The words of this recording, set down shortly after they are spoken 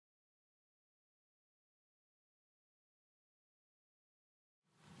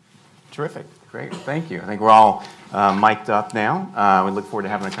Terrific. Great. Thank you. I think we're all mic'd up now. We look forward to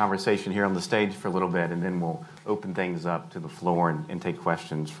having a conversation here on the stage for a little bit, and then we'll open things up to the floor and take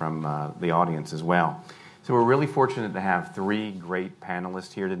questions from the audience as well. So we're really fortunate to have three great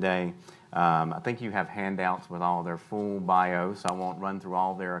panelists here today. I think you have handouts with all their full bios, so I won't run through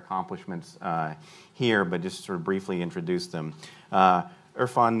all their accomplishments here, but just sort of briefly introduce them.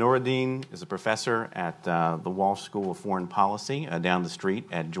 Irfan Noureddin is a professor at the Walsh School of Foreign Policy down the street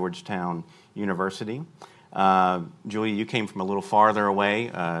at Georgetown University. Julia, you came from a little farther away.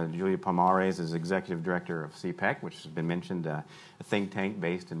 Julia Pomares is executive director of CIPPEC, which has been mentioned, a think tank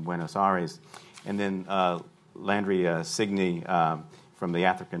based in Buenos Aires. And then Landry Signy from the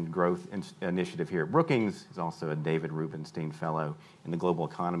African Growth Initiative here at Brookings is also a David Rubenstein Fellow in the Global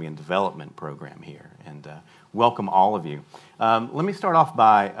Economy and Development Program here. And welcome all of you. Let me start off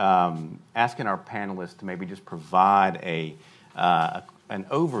by asking our panelists to maybe just provide an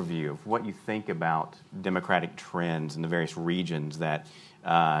overview of what you think about democratic trends in the various regions that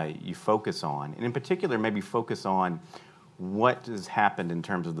you focus on. And in particular, maybe focus on what has happened in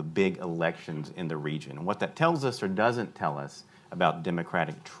terms of the big elections in the region, and what that tells us or doesn't tell us about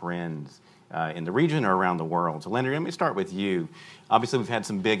democratic trends in the region or around the world. So Landry, let me start with you. Obviously, we've had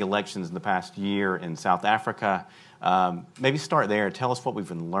some big elections in the past year in South Africa. Maybe start there. Tell us what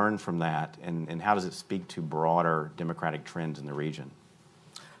we've learned from that, and how does it speak to broader democratic trends in the region?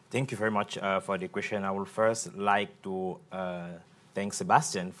 Thank you very much for the question. I would first like to thank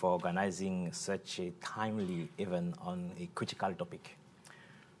Sebastian for organizing such a timely event on a critical topic.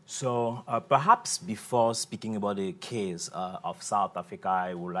 So perhaps before speaking about the case of South Africa,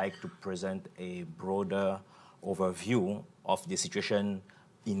 I would like to present a broader overview of the situation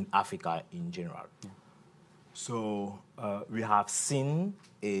in Africa in general. Yeah. So we have seen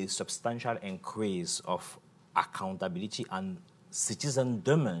a substantial increase of accountability and citizen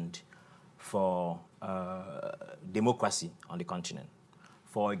demand for democracy on the continent.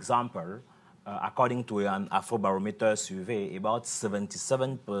 For example, according to an Afrobarometer survey, about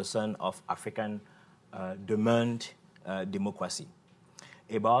 77% of Africans demand democracy.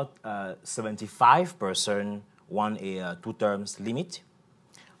 About 75% want a two-term limit,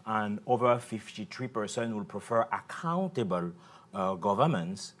 and over 53% will prefer accountable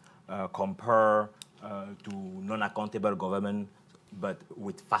governments compared to non-accountable government, but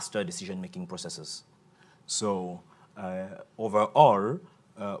with faster decision-making processes. So overall,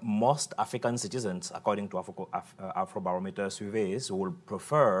 most African citizens, according to Afrobarometer surveys, will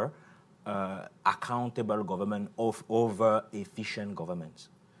prefer accountable government over efficient government.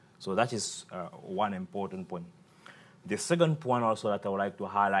 So that is one important point. The second point also that I would like to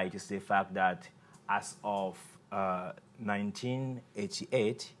highlight is the fact that as of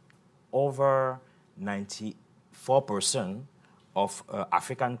 1988, over 94% of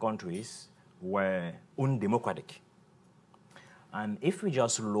African countries were undemocratic. And if we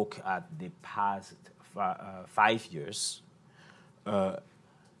just look at the past 5 years,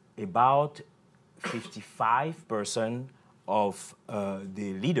 about 55% of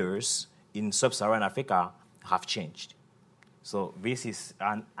the leaders in sub-Saharan Africa have changed. So this is,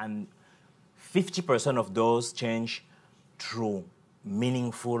 and 50% of those change through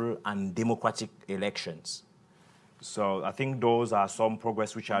meaningful and democratic elections. So I think those are some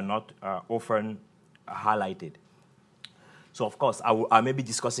progress which are not often highlighted. So of course, I may be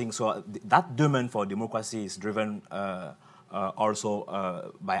discussing, so that demand for democracy is driven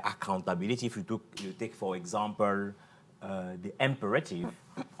also by accountability. If you take, for example, the imperative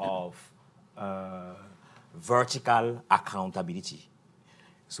of vertical accountability.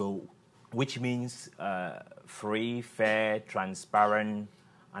 So which means free, fair, transparent,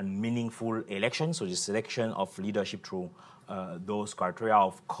 and meaningful elections. So the selection of leadership through those criteria,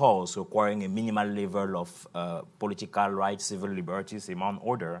 of course, requiring a minimal level of political rights, civil liberties, among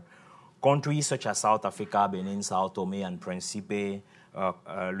order. Countries such as South Africa, Benin, Sao Tome and Principe,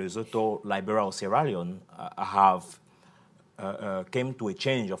 Lesotho, Liberia, or Sierra Leone have came to a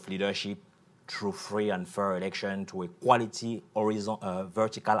change of leadership through free and fair election, to a quality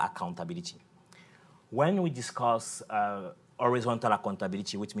vertical accountability. When we discuss horizontal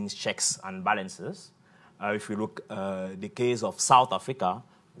accountability, which means checks and balances, if you look, the case of South Africa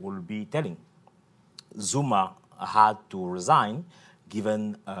will be telling. Zuma had to resign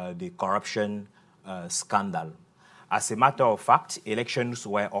given the corruption scandal. As a matter of fact, elections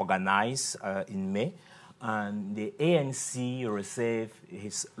were organized in May, and the ANC received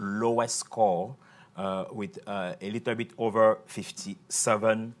its lowest score with a little bit over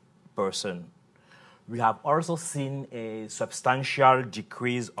 57%. We have also seen a substantial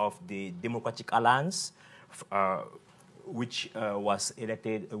decrease of the Democratic Alliance which was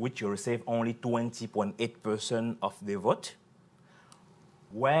elected, which received only 20.8% of the vote,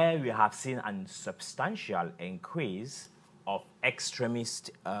 where we have seen a substantial increase of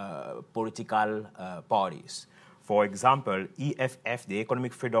extremist political parties. For example, EFF, the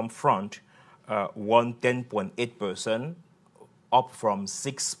Economic Freedom Front, won 10.8%, up from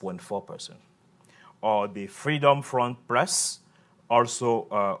 6.4%. Or the Freedom Front Plus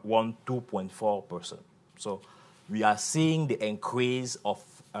also won 2.4%. So we are seeing the increase of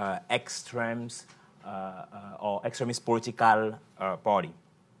extremist political party.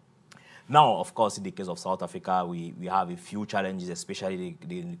 Now, of course, in the case of South Africa, we have a few challenges, especially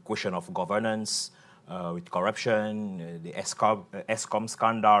the question of governance with corruption, the ESCOM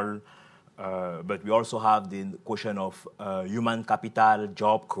scandal, but we also have the question of human capital,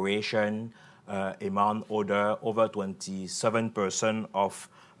 job creation, among other. Over 27% of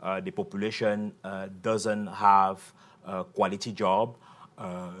the population doesn't have a quality job,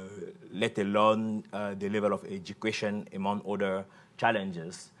 let alone the level of education, among other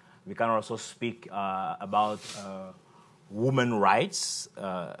challenges. We can also speak about women's rights.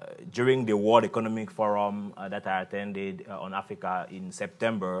 During the World Economic Forum that I attended on Africa in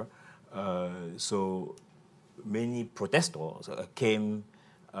September, so many protesters came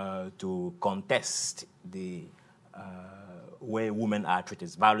to contest the way women are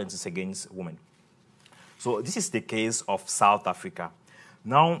treated, violence against women. So this is the case of South Africa.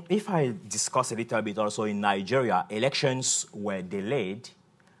 Now, if I discuss a little bit also in Nigeria, elections were delayed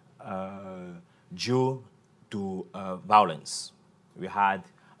due to violence. We had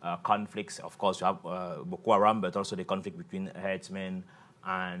conflicts, of course, you have Boko Haram, but also the conflict between herdsmen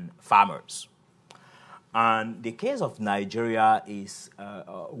and farmers. And the case of Nigeria is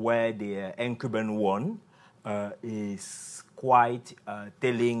where the incumbent won is quite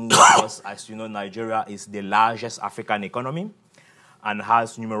telling because, as you know, Nigeria is the largest African economy and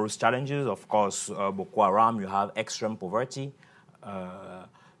has numerous challenges. Of course, Boko Haram, you have extreme poverty.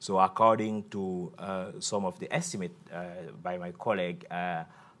 So according to some of the estimates by my colleague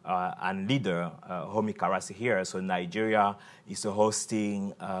and leader, Homi Karasi here, so Nigeria is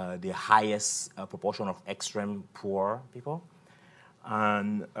hosting the highest proportion of extreme poor people.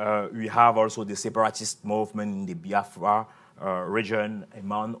 And we have also the separatist movement in the Biafra region,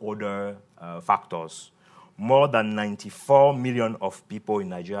 among other factors. More than 94 million of people in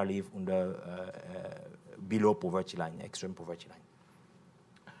Nigeria live under below poverty line, extreme poverty line.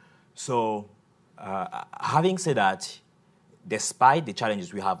 So, having said that, despite the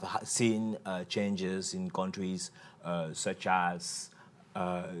challenges, we have seen changes in countries such as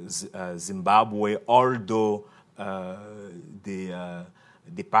Zimbabwe, although the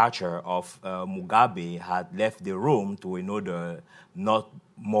departure of Mugabe had left the room to another, not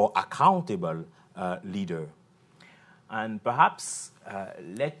more accountable leader. And perhaps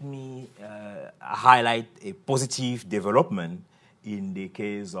let me highlight a positive development in the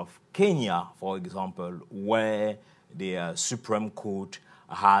case of Kenya, for example, where the Supreme Court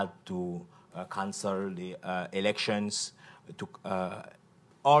had to cancel the elections,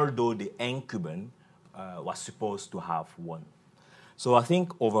 although the incumbent was supposed to have won. So I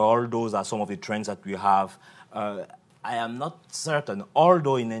think overall those are some of the trends that we have. I am not certain,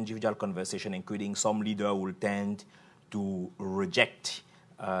 although in individual conversation, including some leader will tend to reject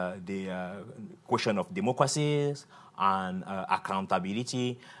the question of democracies and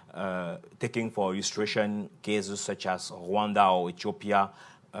accountability, taking for illustration cases such as Rwanda or Ethiopia,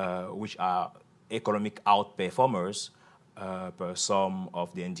 which are economic outperformers per some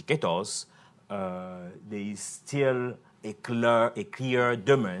of the indicators. There is still a clear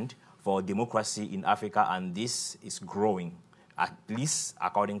demand for democracy in Africa, and this is growing, at least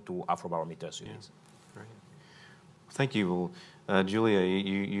according to Afrobarometer surveys. Yeah. Great. Thank you. Well, Julia,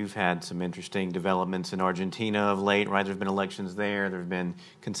 you've had some interesting developments in Argentina of late, right? There's been elections there. There have been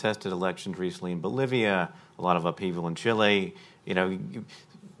contested elections recently in Bolivia, a lot of upheaval in Chile. You know,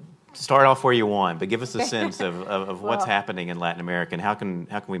 start off where you want, but give us a sense of what's happening in Latin America and how can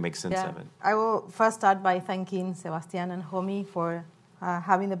we make sense of it? I will first start by thanking Sebastian and Homi for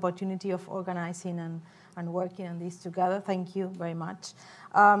having the opportunity of organizing and working on this together. Thank you very much.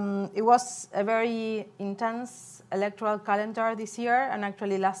 It was a very intense electoral calendar this year, and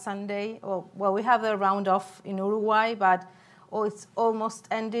actually last Sunday, well, we have the round off in Uruguay, but it's almost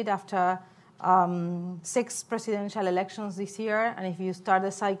ended after 6 presidential elections this year. And if you start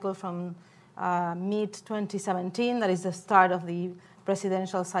the cycle from mid-2017, that is the start of the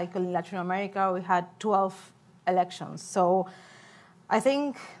presidential cycle in Latin America, we had 12 elections. So I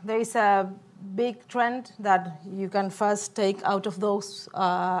think there is a big trend that you can first take out of those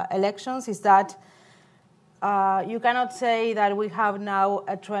elections is that you cannot say that we have now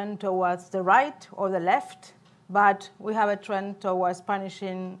a trend towards the right or the left, but we have a trend towards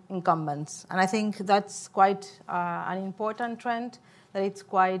punishing incumbents. And I think that's quite an important trend, that it's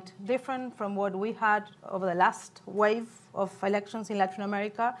quite different from what we had over the last wave of elections in Latin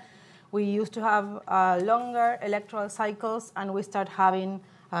America. We used to have longer electoral cycles, and we start having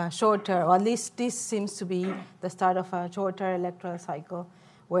shorter, or at least this seems to be the start of a shorter electoral cycle,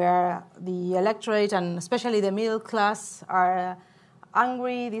 where the electorate, and especially the middle class, are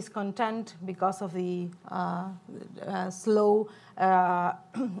angry, discontent because of the slow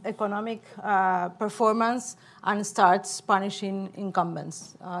economic performance, and starts punishing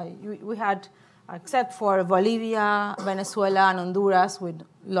incumbents. We had, except for Bolivia, Venezuela, and Honduras, with a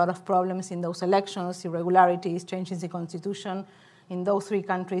lot of problems in those elections, irregularities, changes in the constitution. In those three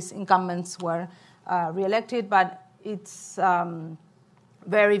countries, incumbents were re-elected, but it's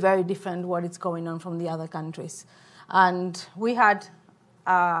very, very different what is going on from the other countries. And we had,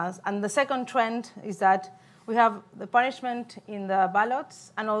 and the second trend is that we have the punishment in the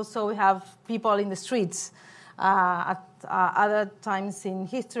ballots, and also we have people in the streets. At other times in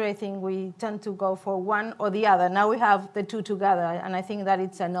history, I think we tend to go for one or the other. Now we have the two together, and I think that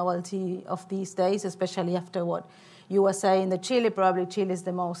it's a novelty of these days, especially after what you were saying. The Chile, probably Chile is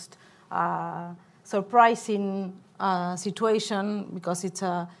the most surprising situation, because it's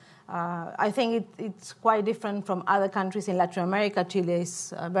I think it's quite different from other countries in Latin America. Chile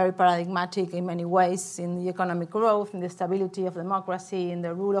is very paradigmatic in many ways in the economic growth, in the stability of democracy, in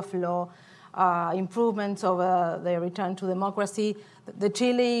the rule of law, improvements over the return to democracy. The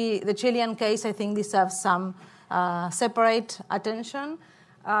Chilean case, I think, deserves some separate attention.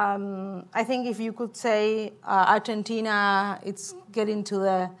 I think if you could say Argentina, it's getting to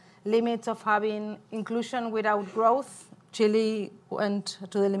the limits of having inclusion without growth. Chile went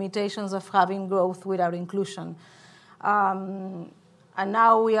to the limitations of having growth without inclusion. And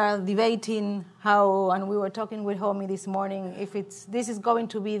now we are debating how, and we were talking with Homi this morning, if this is going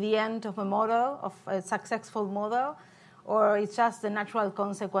to be the end of a model, of a successful model, or it's just the natural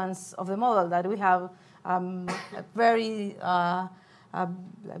consequence of the model, that we have a very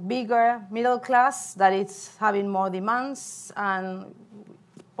bigger middle class, that it's having more demands, and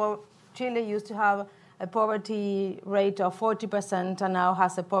Chile used to have a poverty rate of 40% and now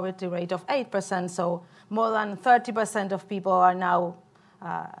has a poverty rate of 8%. So more than 30% of people are now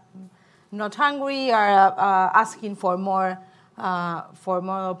not hungry, are asking for more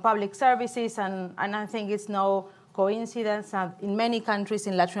public services. And I think it's no coincidence that in many countries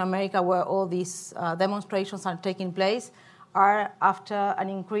in Latin America where all these demonstrations are taking place are after an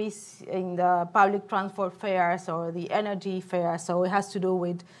increase in the public transport fares or the energy fares. So it has to do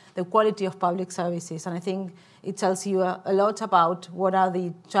with the quality of public services. And I think it tells you a lot about what are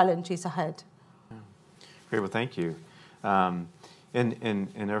the challenges ahead. Yeah. Great, well, thank you. And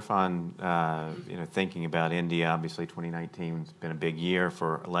Irfan, thinking about India, obviously 2019 has been a big year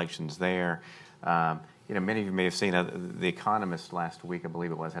for elections there. Many of you may have seen The Economist last week, I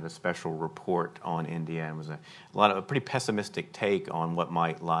believe it was, had a special report on India, and was a pretty pessimistic take on what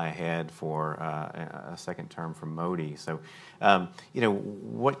might lie ahead for a second term from Modi. So,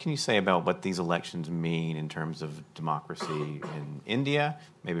 what can you say about what these elections mean in terms of democracy in India,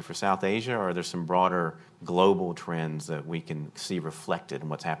 maybe for South Asia, or are there some broader global trends that we can see reflected in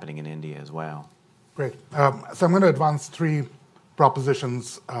what's happening in India as well? Great. So I'm going to advance three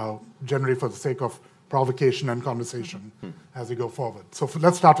propositions generally for the sake of provocation and conversation as we go forward. So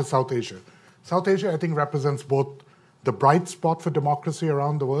let's start with South Asia. South Asia, I think, represents both the bright spot for democracy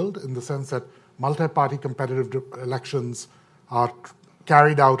around the world, in the sense that multi-party competitive elections are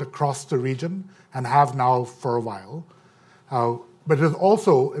carried out across the region and have now for a while. But it is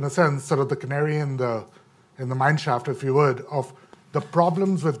also, in a sense, sort of the canary in the mine shaft, if you would, of the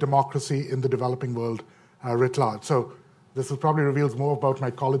problems with democracy in the developing world writ large. So this probably reveals more about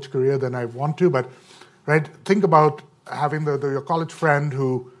my college career than I want to, but right, think about having your college friend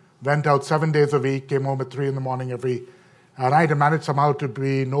who went out 7 days a week, came home at 3 in the morning every night, and managed somehow to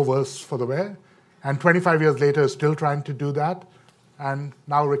be no worse for the wear, and 25 years later is still trying to do that, and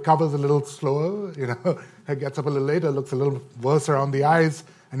now recovers a little slower, it gets up a little later, looks a little worse around the eyes,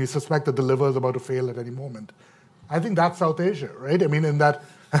 and you suspect that the liver is about to fail at any moment. I think that's South Asia, right? I mean, in that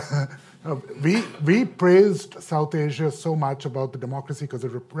we praised South Asia so much about the democracy because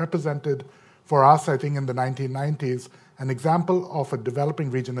it represented for us, I think, in the 1990s, an example of a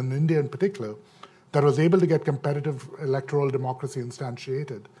developing region, in India in particular, that was able to get competitive electoral democracy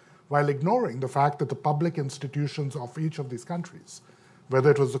instantiated while ignoring the fact that the public institutions of each of these countries,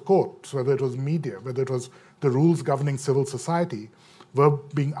 whether it was the courts, whether it was media, whether it was the rules governing civil society, were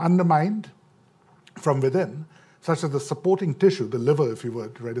being undermined from within, such that the supporting tissue, the liver, if you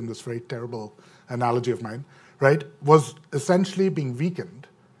would, right, in this very terrible analogy of mine, right, was essentially being weakened.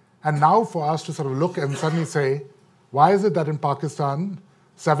 And now for us to sort of look and suddenly say, why is it that in Pakistan,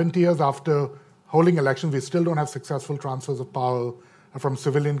 70 years after holding elections, we still don't have successful transfers of power from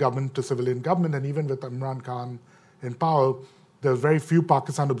civilian government to civilian government, and even with Imran Khan in power, there's very few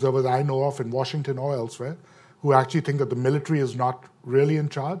Pakistan observers I know of in Washington or elsewhere who actually think that the military is not really in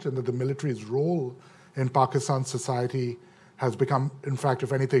charge and that the military's role in Pakistan society has become, in fact,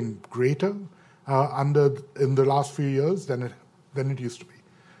 if anything, greater in the last few years than it used to be.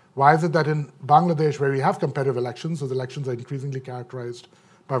 Why is it that in Bangladesh, where we have competitive elections, those elections are increasingly characterized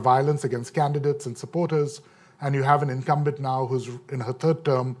by violence against candidates and supporters, and you have an incumbent now who's in her third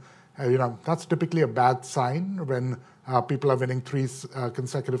term, that's typically a bad sign when people are winning 3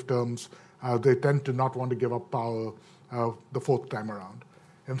 consecutive terms. They tend to not want to give up power the 4th time around.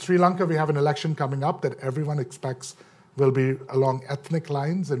 In Sri Lanka, we have an election coming up that everyone expects will be along ethnic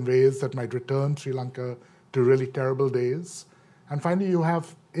lines in ways that might return Sri Lanka to really terrible days. And finally, you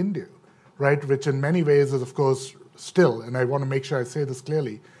have India, right, which in many ways is, of course, still, and I want to make sure I say this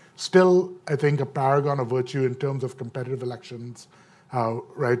clearly, still, I think, a paragon of virtue in terms of competitive elections.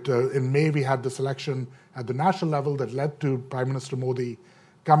 In May, we had this election at the national level that led to Prime Minister Modi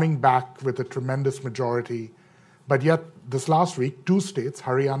coming back with a tremendous majority. But yet, this last week, 2 states,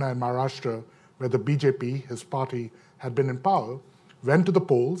 Haryana and Maharashtra, where the BJP, his party, had been in power, went to the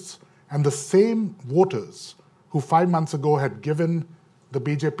polls, and the same voters who 5 months ago had given the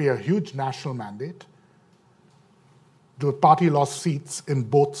BJP a huge national mandate, the party lost seats in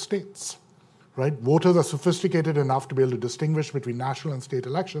both states. Right? Voters are sophisticated enough to be able to distinguish between national and state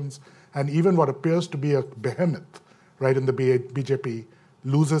elections, and even what appears to be a behemoth, right, in the BJP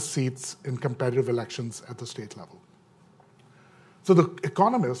loses seats in competitive elections at the state level. So the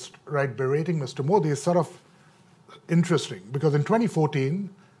Economist, right, berating Mr. Modi is sort of interesting because in 2014,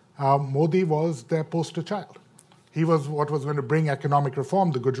 Modi was their poster child. He was what was going to bring economic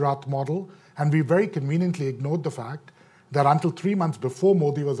reform, the Gujarat model, and we very conveniently ignored the fact that until 3 months before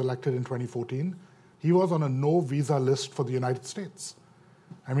Modi was elected in 2014, he was on a no-visa list for the United States.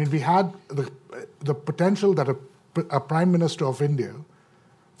 I mean, we had the potential that a prime minister of India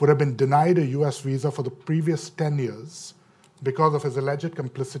would have been denied a US visa for the previous 10 years because of his alleged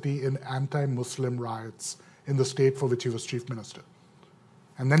complicity in anti-Muslim riots in the state for which he was chief minister.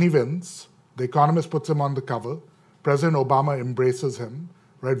 And then he wins. The Economist puts him on the cover. President Obama embraces him,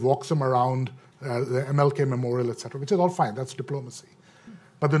 right, walks him around the MLK Memorial, etc., which is all fine. That's diplomacy.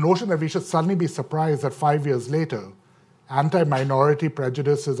 But the notion that we should suddenly be surprised that 5 years later, anti-minority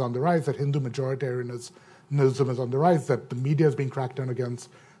prejudice is on the rise, that Hindu majoritarianism is on the rise, that the media is being cracked down against,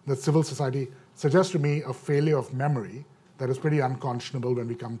 that civil society suggests to me a failure of memory that is pretty unconscionable when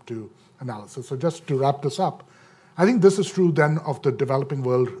we come to analysis. So just to wrap this up, I think this is true then of the developing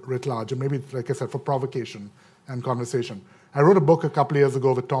world writ large, and maybe, like I said, for provocation and conversation. I wrote a book a couple of years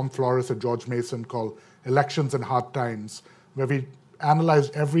ago with Tom Flores and George Mason called Elections in Hard Times, where we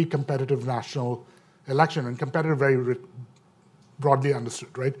analyzed every competitive national election, and competitive very broadly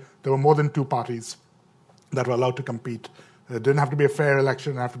understood, right? There were more than 2 parties that were allowed to compete. It didn't have to be a fair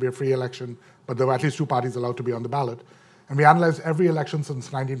election, it didn't have to be a free election, but there were at least 2 parties allowed to be on the ballot. And we analyzed every election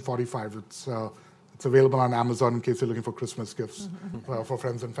since 1945. It's available on Amazon in case you're looking for Christmas gifts for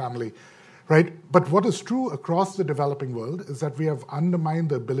friends and family. Right? But what is true across the developing world is that we have undermined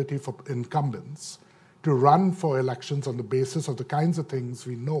the ability for incumbents to run for elections on the basis of the kinds of things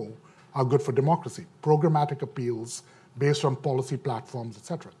we know are good for democracy, programmatic appeals based on policy platforms,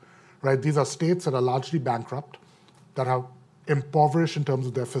 etc. Right? These are states that are largely bankrupt, that are impoverished in terms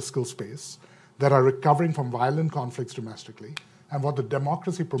of their fiscal space, that are recovering from violent conflicts domestically, and what the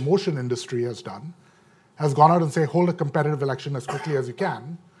democracy promotion industry has done has gone out and say, hold a competitive election as quickly as you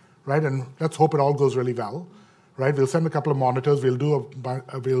can, right? And let's hope it all goes really well, right? We'll send a couple of monitors. We'll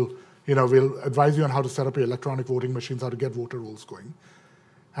advise you on how to set up your electronic voting machines, how to get voter rolls going.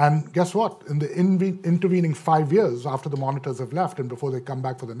 And guess what? In the intervening 5 years after the monitors have left and before they come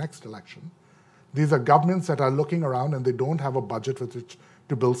back for the next election, these are governments that are looking around and they don't have a budget with which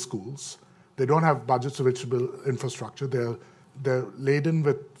to build schools. They don't have budgets with which to build infrastructure. They're laden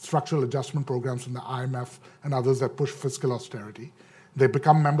with structural adjustment programs from the IMF and others that push fiscal austerity. They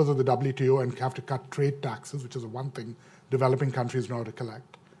become members of the WTO and have to cut trade taxes, which is the one thing developing countries know how to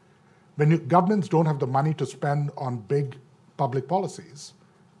collect. When governments don't have the money to spend on big public policies,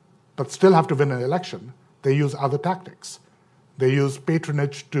 but still have to win an election, they use other tactics. They use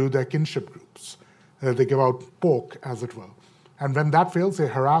patronage to their kinship groups. They give out pork, as it were. And when that fails, they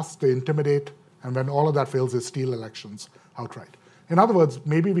harass, they intimidate, and when all of that fails, they steal elections outright. In other words,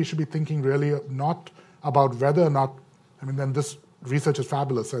 maybe we should be thinking really not about whether or not, I mean, then this research is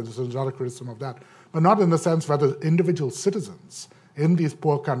fabulous, so this is not a criticism of that, but not in the sense whether individual citizens in these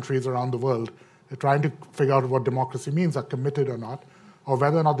poor countries around the world trying to figure out what democracy means are committed or not, or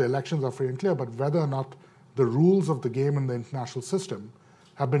whether or not the elections are free and clear, but whether or not the rules of the game in the international system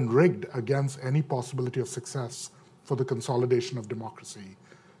have been rigged against any possibility of success for the consolidation of democracy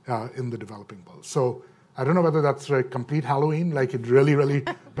in the developing world. So I don't know whether that's a complete Halloween, like it's really, really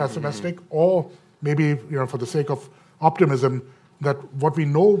pessimistic, or maybe, for the sake of optimism, that what we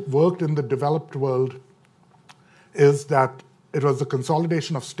know worked in the developed world is that it was the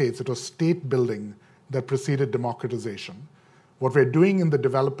consolidation of states, it was state building that preceded democratization. What we're doing in the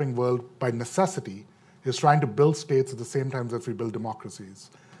developing world by necessity is trying to build states at the same time that we build democracies.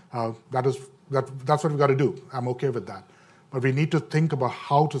 That's what we've got to do. I'm okay with that. But we need to think about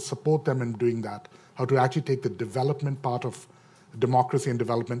how to support them in doing that, how to actually take the development part of democracy and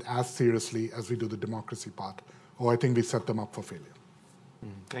development as seriously as we do the democracy part, or I think we set them up for failure.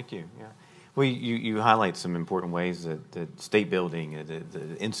 Thank you. Yeah. Well, you highlight some important ways that state building,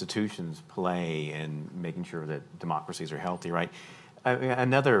 the institutions play in making sure that democracies are healthy, right?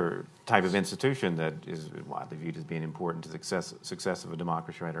 Another type of institution that is widely viewed as being important to the success of a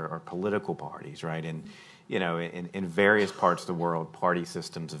democracy, right, are political parties, right? And in various parts of the world, party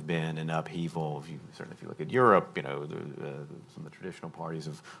systems have been in upheaval. Certainly, if you look at Europe, some of the traditional parties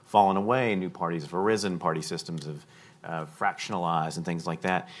have fallen away, new parties have arisen, party systems have fractionalized and things like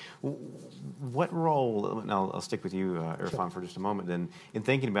that. What role, and I'll stick with you, Irfan, for just a moment, then, in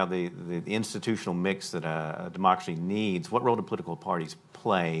thinking about the institutional mix that a democracy needs, what role do political parties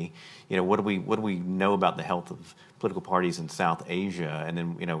play? What do we know about the health of political parties in South Asia? And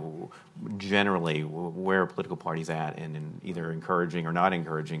then, generally, where are political parties at in either encouraging or not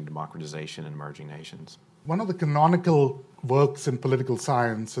encouraging democratization in emerging nations? One of the canonical works in political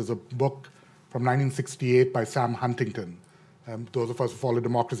science is a book from 1968 by Sam Huntington. Those of us who follow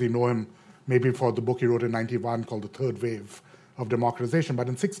democracy know him maybe for the book he wrote in 91 called The Third Wave of Democratization. But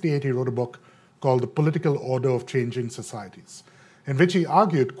in 68, he wrote a book called The Political Order of Changing Societies, in which he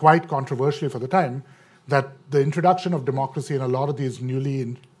argued, quite controversially for the time, that the introduction of democracy in a lot of these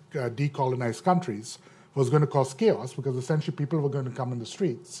newly decolonized countries was going to cause chaos, because essentially people were going to come in the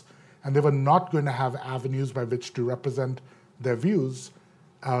streets and they were not going to have avenues by which to represent their views,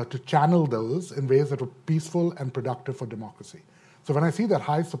 to channel those in ways that were peaceful and productive for democracy. So when I see that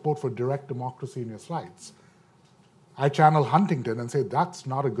high support for direct democracy in your slides, I channel Huntington and say that's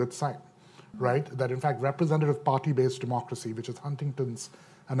not a good sign, right? That in fact representative party-based democracy, which is Huntington's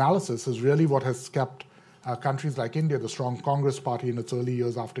analysis, is really what has kept countries like India, the strong Congress party in its early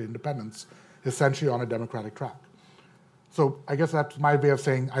years after independence, essentially on a democratic track. So I guess that's my way of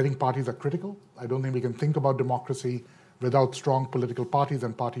saying I think parties are critical. I don't think we can think about democracy without strong political parties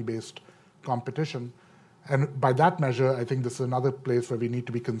and party-based competition. And by that measure, I think this is another place where we need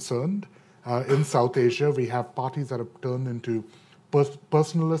to be concerned. In South Asia, we have parties that have turned into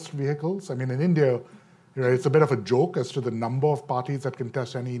personalist vehicles. I mean, in India, it's a bit of a joke as to the number of parties that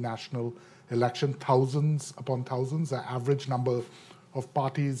contest any national election, thousands upon thousands. The average number of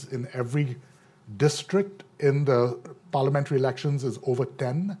parties in every district in the parliamentary elections is over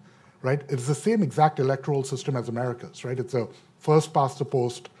 10. Right? It's the same exact electoral system as America's, right? It's a first past the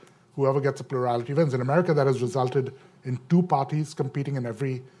post, whoever gets a plurality wins. In America, that has resulted in 2 parties competing in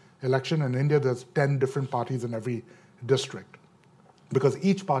every election. In India, there's 10 different parties in every district, because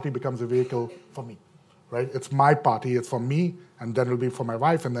each party becomes a vehicle for me, right? It's my party, it's for me, and then it'll be for my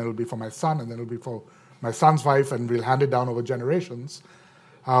wife, and then it'll be for my son, and then it'll be for my son's wife, and we'll hand it down over generations.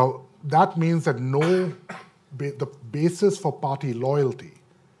 That means that the basis for party loyalty,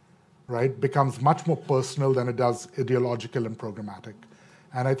 right, becomes much more personal than it does ideological and programmatic.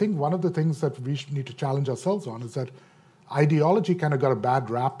 And I think one of the things that we need to challenge ourselves on is that ideology kind of got a bad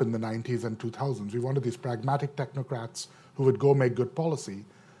rap in the 90s and 2000s. We wanted these pragmatic technocrats who would go make good policy.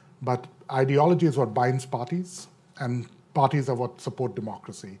 But ideology is what binds parties, and parties are what support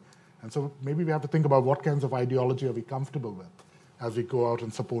democracy. And so maybe we have to think about what kinds of ideology are we comfortable with as we go out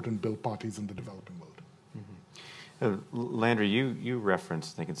and support and build parties in the developing world. Landry, you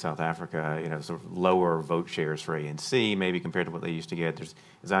referenced, I think, in South Africa, sort of lower vote shares for ANC, maybe compared to what they used to get. There's,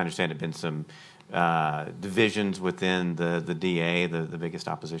 as I understand it, been some divisions within the DA, the biggest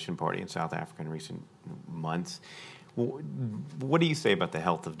opposition party in South Africa in recent months. What do you say about the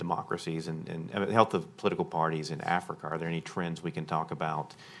health of democracies and the health of political parties in Africa? Are there any trends we can talk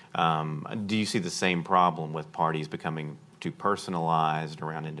about? Do you see the same problem with parties becoming too personalized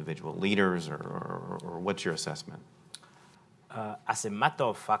around individual leaders, or what's your assessment? As a matter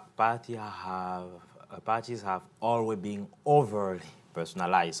of fact, parties have parties have always been overly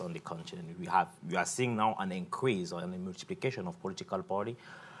personalized on the continent. We are seeing now an increase or a multiplication of political party.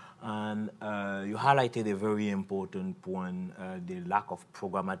 And you highlighted a very important point, the lack of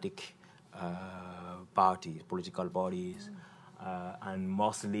programmatic political parties, and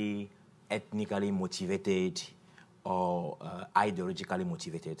mostly ethnically motivated or ideologically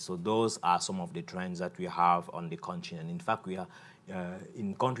motivated. So those are some of the trends that we have on the continent. In fact, we are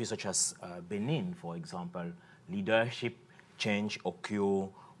in countries such as Benin, for example, leadership change occur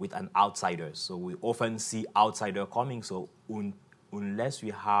with an outsider. So we often see outsider coming. So unless we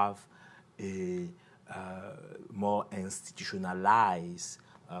have a more institutionalized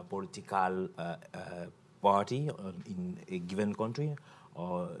political party in a given country,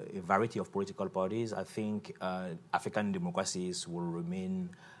 or a variety of political parties, I think African democracies will remain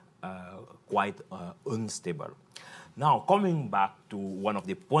quite unstable. Now, coming back to one of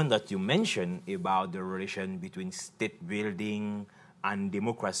the points that you mentioned about the relation between state building and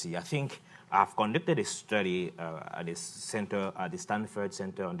democracy, I think I've conducted a study at the Stanford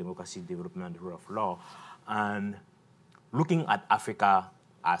Center on Democracy, Development, and the Rule of Law, and looking at Africa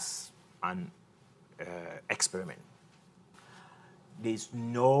as an experiment. There's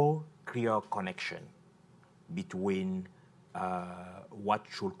no clear connection between what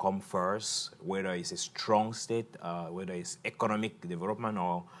should come first, whether it's a strong state, whether it's economic development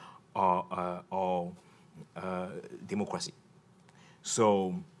or democracy.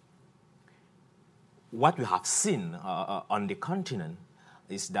 So what we have seen on the continent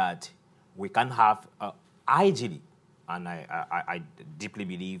is that we can have, ideally, and I deeply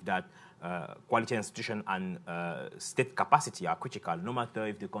believe that quality institution and state capacity are critical, no matter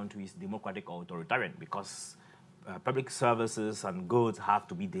if the country is democratic or authoritarian, because public services and goods have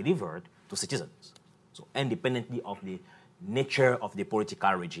to be delivered to citizens, so independently of the nature of the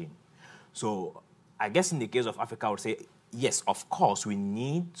political regime. So I guess in the case of Africa, I would say, yes, of course, we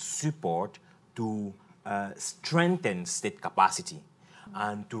need support to strengthen state capacity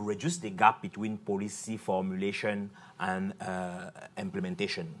and to reduce the gap between policy formulation and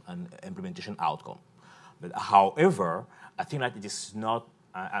implementation outcome. But however, I think that it is not,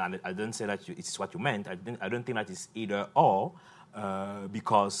 and I don't say that it's what you meant, I don't think that it's either or,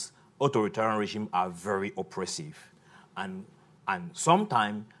 because authoritarian regimes are very oppressive. And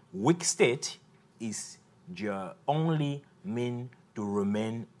sometimes weak state is the only mean to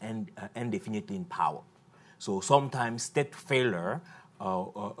remain indefinitely in power. So sometimes state failure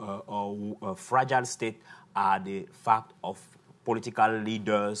or fragile state are the fact of political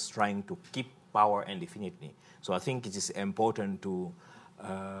leaders trying to keep power indefinitely. So I think it is important to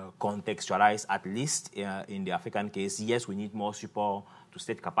contextualize, at least in the African case. Yes, we need more support to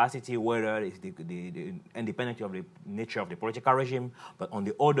state capacity, whether it's the independence of the nature of the political regime. But on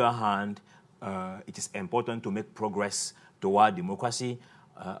the other hand, it is important to make progress toward democracy,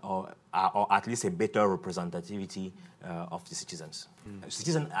 or at least a better representativity of the citizens.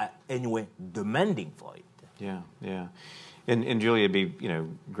 Citizens are anyway demanding for it. Yeah, yeah. And Julia, it'd be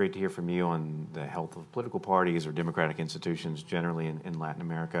great to hear from you on the health of political parties or democratic institutions generally in Latin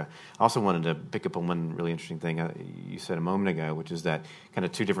America. I also wanted to pick up on one really interesting thing you said a moment ago, which is that kind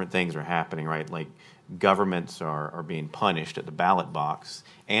of two different things are happening, right? Like governments are being punished at the ballot box,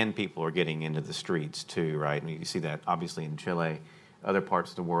 and people are getting into the streets too, right? And you see that obviously in Chile, other parts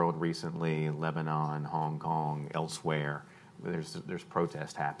of the world recently, Lebanon, Hong Kong, elsewhere. There's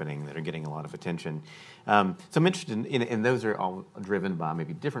protests happening that are getting a lot of attention. So I'm interested in those are all driven by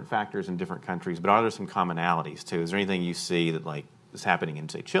maybe different factors in different countries, but are there some commonalities too? Is there anything you see that like is happening in,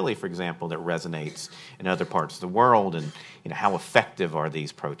 say, Chile, for example, that resonates in other parts of the world? And how effective are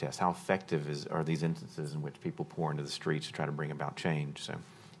these protests? How effective are these instances in which people pour into the streets to try to bring about change? So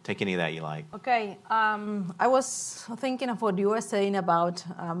take any of that you like. Okay. I was thinking of what you were saying about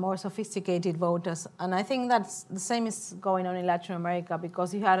more sophisticated voters. And I think that's the same is going on in Latin America,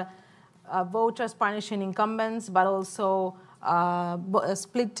 because you had voters punishing incumbents, but also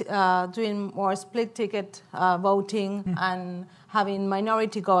doing more split ticket voting and having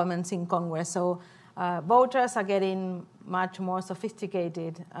minority governments in Congress. So voters are getting much more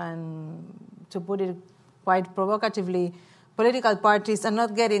sophisticated, and to put it quite provocatively, political parties are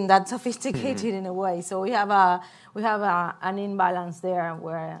not getting that sophisticated in a way. So we have an imbalance there,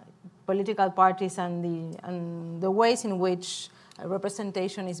 where political parties and the ways in which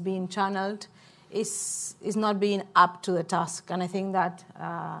representation is being channeled is not being up to the task. And I think that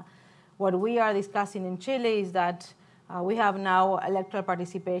what we are discussing in Chile is that we have now electoral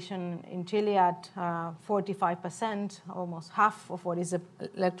participation in Chile at 45%, almost half of what is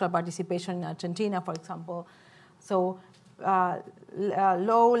electoral participation in Argentina, for example. So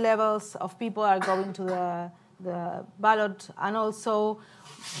low levels of people are going to the ballot, and also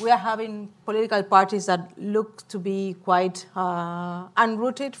we are having political parties that look to be quite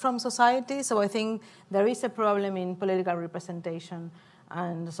unrooted from society. So I think there is a problem in political representation.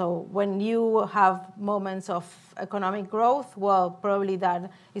 And so when you have moments of economic growth, well, probably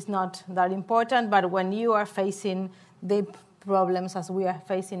that is not that important. But when you are facing deep problems as we are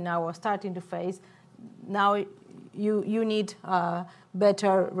facing now or starting to face, now you need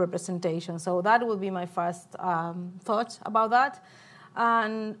better representation. So that would be my first thought about that.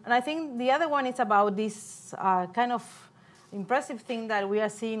 And I think the other one is about this kind of impressive thing that we are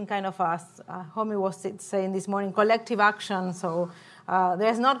seeing kind of as Homi was saying this morning, collective action. So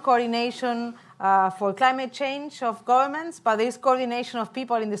there's not coordination for climate change of governments, but there's coordination of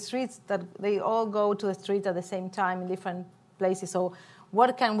people in the streets that they all go to the streets at the same time in different places. So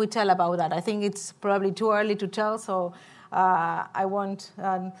what can we tell about that? I think it's probably too early to tell, so I won't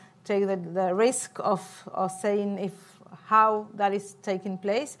take the risk of saying how that is taking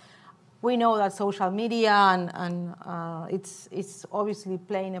place. We know that social media and it's obviously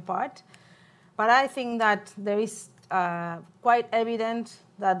playing a part, but I think that there is quite evident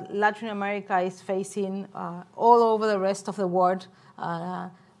that Latin America is facing all over the rest of the world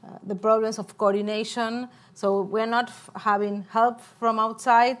the problems of coordination. So we're not having help from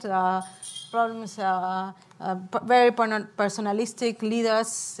outside. Problems, very personalistic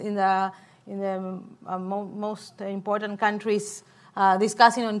leaders in the most important countries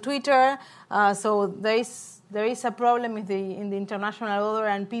discussing on Twitter. So there is a problem in the international order,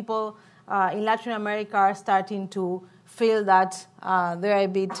 and people in Latin America are starting to feel that they're a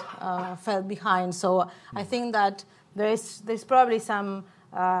bit fell behind. So I think that there's probably some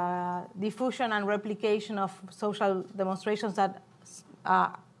diffusion and replication of social demonstrations that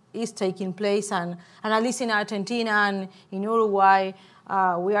is taking place, and at least in Argentina and in Uruguay,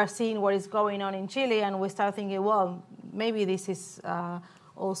 we are seeing what is going on in Chile, and we start thinking, well, maybe this is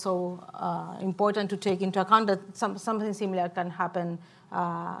also important to take into account that something similar can happen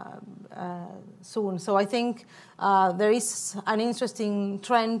soon. So I think there is an interesting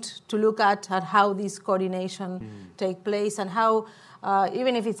trend to look at how this coordination take place, and how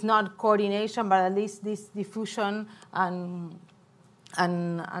even if it's not coordination, but at least this diffusion and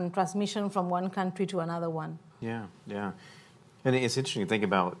transmission from one country to another one. Yeah, yeah. And it's interesting to think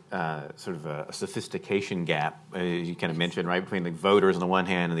about sort of a sophistication gap, you kind of mentioned, right, between the voters on the one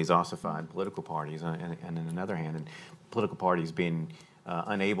hand and these ossified political parties, and on another hand, and political parties being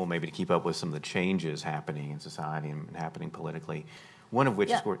unable maybe to keep up with some of the changes happening in society and happening politically. One of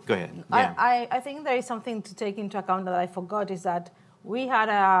which is, go ahead. Yeah. I think there is something to take into account that I forgot, is that we had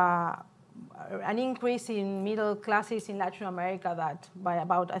an increase in middle classes in Latin America that by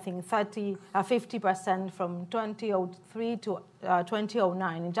about, I think, 50% from 2003 to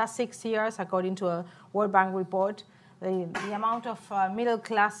 2009. In just 6 years, according to a World Bank report, the amount of middle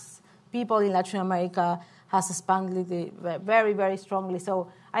class people in Latin America has expanded very, very strongly. So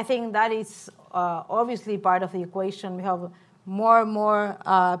I think that is obviously part of the equation. We have more and more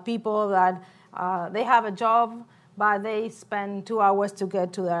people that they have a job, but they spend 2 hours to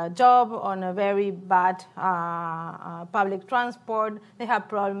get to their job on a very bad public transport. They have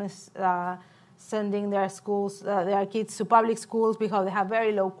problems sending their kids to public schools because they have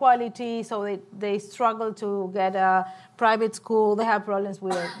very low quality, so they struggle to get a private school. They have problems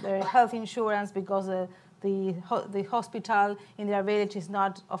with their health insurance because the hospital in their village is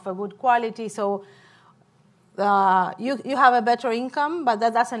not of a good quality. So you have a better income, but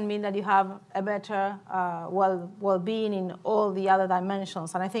that doesn't mean that you have a better well-being in all the other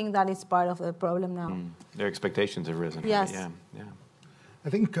dimensions. And I think that is part of the problem now. Their expectations have risen. Yes. Yeah. I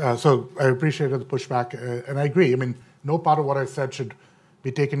think, so I appreciated the pushback, and I agree. I mean, no part of what I said should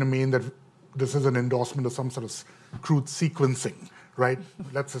be taken to mean that this is an endorsement of some sort of crude sequencing, right?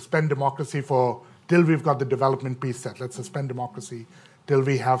 Let's suspend democracy till we've got the development piece set. Let's suspend democracy till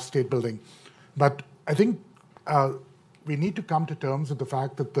we have state building. But I think we need to come to terms with the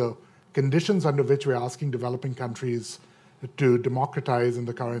fact that the conditions under which we're asking developing countries to democratize in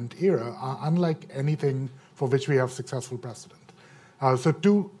the current era are unlike anything for which we have successful precedent. So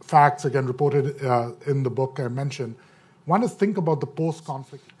 2 facts, again, reported in the book I mentioned. One is, think about the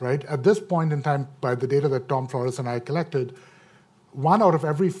post-conflict, right? At this point in time, by the data that Tom Flores and I collected, 1 out of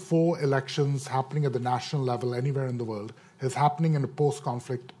every 4 elections happening at the national level anywhere in the world is happening in a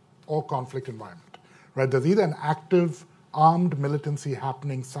post-conflict or conflict environment, right? There's either an active armed militancy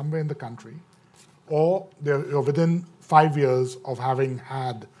happening somewhere in the country, or you're within 5 years of having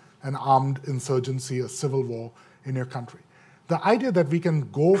had an armed insurgency, a civil war in your country. The idea that we can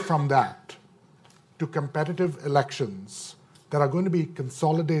go from that to competitive elections that are going to be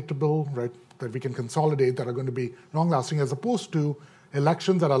consolidatable, right, that we can consolidate, that are going to be long-lasting, as opposed to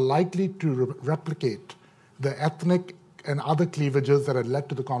elections that are likely to replicate the ethnic and other cleavages that had led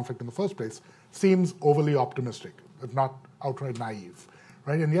to the conflict in the first place, seems overly optimistic, if not outright naive,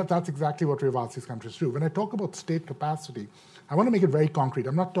 right? And yet that's exactly what we've asked these countries to do. When I talk about state capacity, I want to make it very concrete.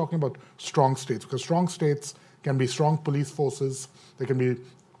 I'm not talking about strong states, because strong states can be strong police forces, they can be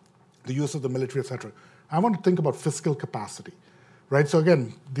the use of the military, etc. I want to think about fiscal capacity, right? So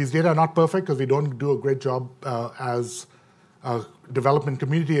again, these data are not perfect because we don't do a great job as a development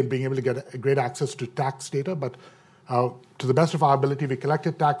community in being able to get a great access to tax data, but to the best of our ability, we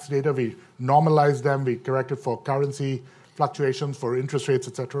collected tax data, we normalized them, we corrected for currency fluctuations, for interest rates,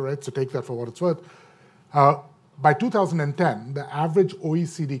 etc., right? So take that for what it's worth. By 2010, the average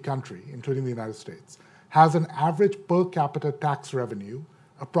OECD country, including the United States, has an average per capita tax revenue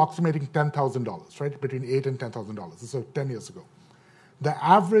approximating $10,000, right? Between $8,000 and $10,000. This is 10 years ago. The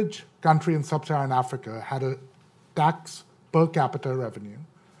average country in sub-Saharan Africa had a tax per capita revenue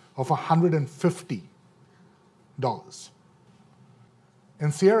of $150.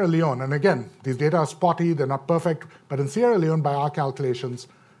 In Sierra Leone, and again, these data are spotty, they're not perfect, but in Sierra Leone, by our calculations,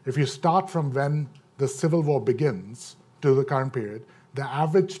 if you start from when the civil war begins to the current period, the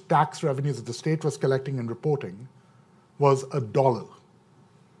average tax revenues that the state was collecting and reporting was $1.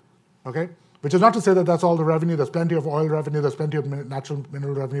 Okay? Which is not to say that that's all the revenue. There's plenty of oil revenue, there's plenty of natural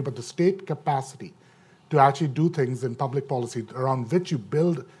mineral revenue, but the state capacity to actually do things in public policy around which you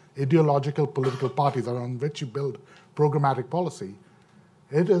build ideological political parties, around which you build programmatic policy,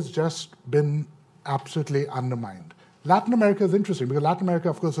 it has just been absolutely undermined. Latin America is interesting because Latin America,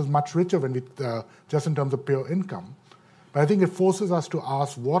 of course, is much richer when we, just in terms of pure income. But I think it forces us to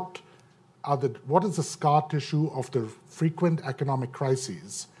ask what is the scar tissue of the frequent economic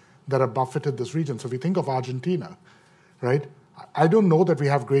crises that have buffeted this region. So if we think of Argentina, right, I don't know that we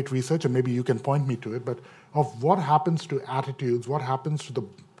have great research, and maybe you can point me to it, but of what happens to attitudes, what happens to the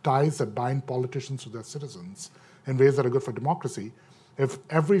ties that bind politicians to their citizens in ways that are good for democracy, if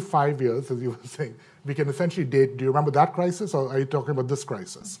every 5 years, as you were saying, we can essentially date, do you remember that crisis, or are you talking about this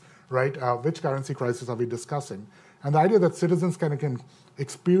crisis, right? Which currency crisis are we discussing? And the idea that citizens can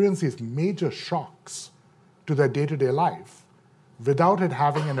experience these major shocks to their day-to-day life without it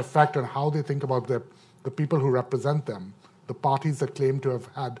having an effect on how they think about the people who represent them, the parties that claim to have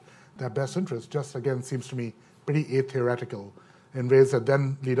had their best interests, just again seems to me pretty atheoretical in ways that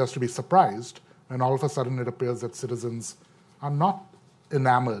then lead us to be surprised when all of a sudden it appears that citizens are not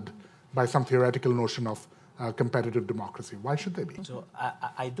enamored by some theoretical notion of competitive democracy. Why should they be? So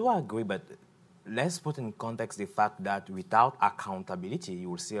I do agree, but let's put in context the fact that without accountability, you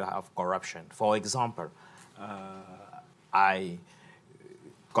will still have corruption. For example, when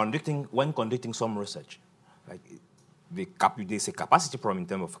conducting some research, like there's a capacity problem in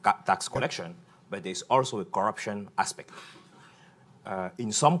terms of tax collection, but there's also a corruption aspect.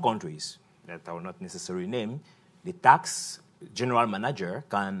 In some countries that I will not necessarily name, the tax general manager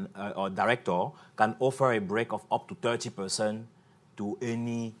or director can offer a break of up to 30% to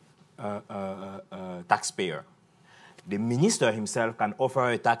any taxpayer. The minister himself can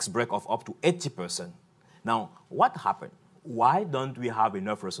offer a tax break of up to 80%. Now, what happened? Why don't we have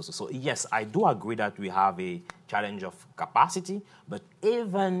enough resources? So yes, I do agree that we have a challenge of capacity, but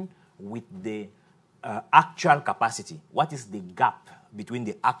even with the actual capacity, what is the gap between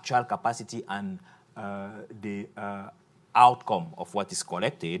the actual capacity and the outcome of what is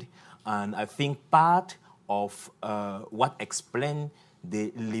collected? And I think part of what explains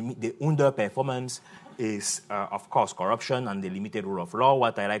the underperformance is, of course, corruption and the limited rule of law,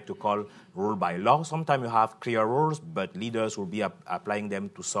 what I like to call rule by law. Sometimes you have clear rules, but leaders will be applying them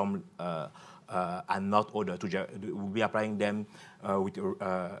to some and not other. Will be applying them with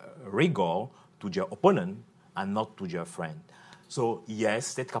rigor to their opponent and not to their friend. So yes,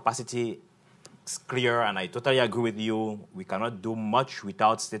 state capacity is clear, and I totally agree with you. We cannot do much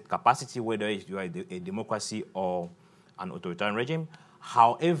without state capacity, whether you are a democracy or an authoritarian regime.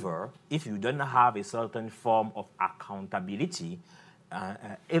 However, if you don't have a certain form of accountability,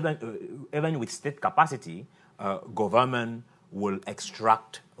 even with state capacity, government will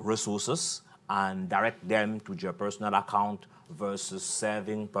extract resources and direct them to their personal account versus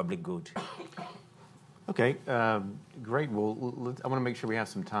serving public good. Okay, great. Well, I want to make sure we have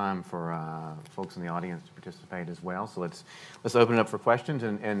some time for folks in the audience to participate as well. So let's open it up for questions.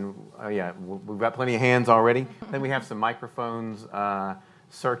 And yeah, we've got plenty of hands already. Then we have some microphones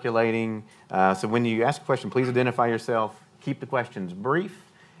circulating. So when you ask a question, please identify yourself. Keep the questions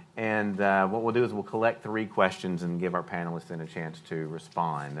brief. And what we'll do is we'll collect 3 questions and give our panelists then a chance to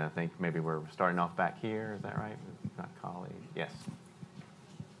respond. I think maybe we're starting off back here. Is that right? Not colleague. Yes.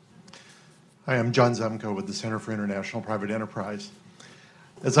 Hi, I'm John Zemko with the Center for International Private Enterprise.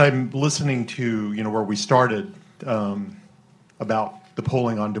 As I'm listening to where we started about the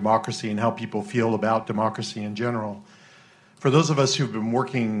polling on democracy and how people feel about democracy in general, for those of us who've been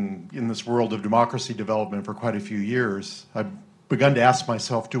working in this world of democracy development for quite a few years, I've begun to ask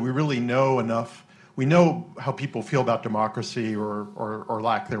myself, do we really know enough? We know how people feel about democracy or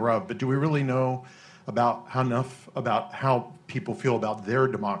lack thereof, but do we really know enough about how people feel about their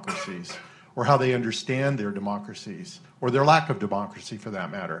democracies, or how they understand their democracies, or their lack of democracy for that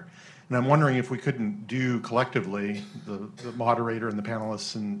matter? And I'm wondering if we couldn't do collectively, the moderator and the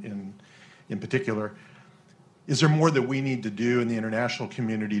panelists in particular, is there more that we need to do in the international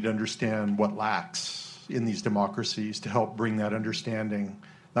community to understand what lacks in these democracies to help bring that understanding,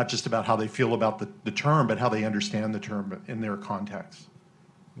 not just about how they feel about the term, but how they understand the term in their context?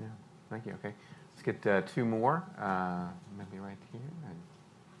 Yeah, thank you. Okay, let's get 2 more, maybe right here.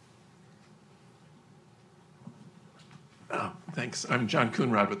 Thanks. I'm John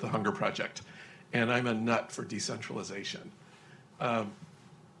Coonrod with the Hunger Project, and I'm a nut for decentralization.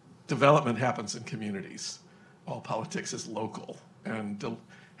 Development happens in communities. All politics is local, and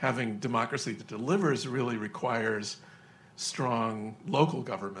having democracy that delivers really requires strong local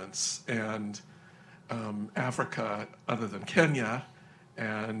governments. And Africa, other than Kenya,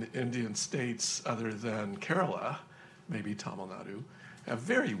 and Indian states other than Kerala, maybe Tamil Nadu, have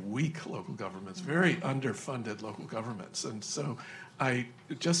very weak local governments, very underfunded local governments. And so I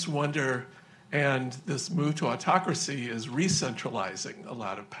just wonder, and this move to autocracy is re-centralizing a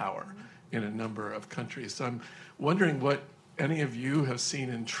lot of power in a number of countries. So I'm wondering what any of you have seen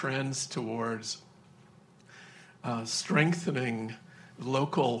in trends towards strengthening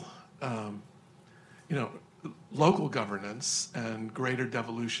local, local governance and greater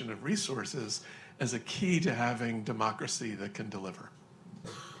devolution of resources as a key to having democracy that can deliver.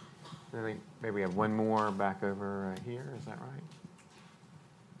 I think maybe we have 1 more back over here. Is that right?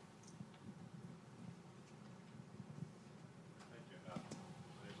 Thank you. My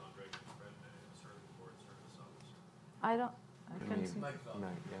name is Andre Goodfriend, a serving foreign service officer. I can see. No,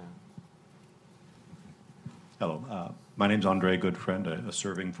 yeah. Hello. My name is Andre Goodfriend, a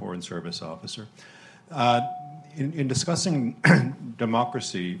serving foreign service officer. In discussing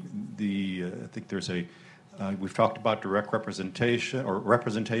democracy, I think there's we've talked about direct representation or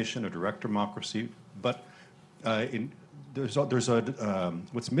direct democracy, but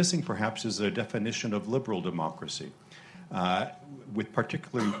what's missing perhaps is a definition of liberal democracy, with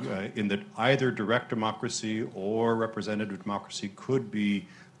particularly in that either direct democracy or representative democracy could be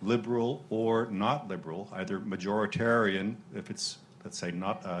liberal or not liberal, either majoritarian if it's, let's say,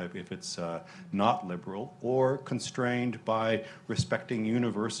 not liberal, or constrained by respecting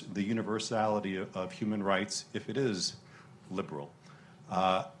the universality of human rights if it is liberal.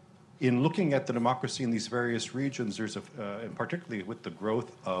 In looking at the democracy in these various regions, there's and particularly with the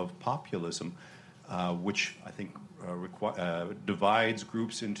growth of populism, which I think divides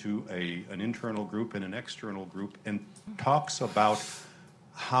groups into an internal group and an external group, and talks about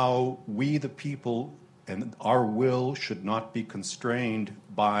how we, the people, and our will should not be constrained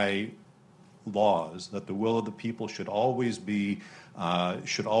by laws, that the will of the people should always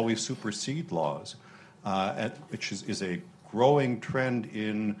supersede laws, which is a growing trend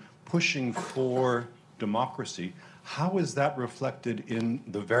in pushing for democracy. How is that reflected in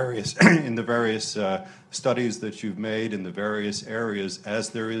the various studies that you've made in the various areas, as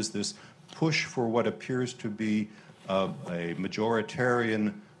there is this push for what appears to be a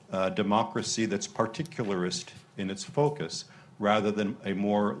majoritarian democracy that's particularist in its focus, rather than a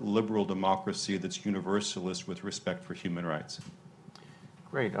more liberal democracy that's universalist with respect for human rights?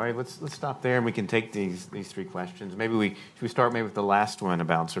 Great. All right, let's stop there, and we can take these 3 questions. Should we start with the last one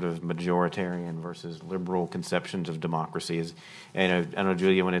about sort of majoritarian versus liberal conceptions of democracy? I don't know,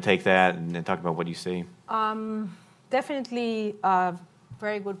 Julia, you want to take that and talk about what you see? Definitely a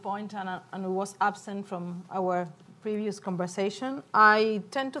very good point, and it was absent from our previous conversation. I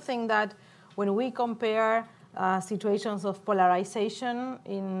tend to think that when we compare situations of polarization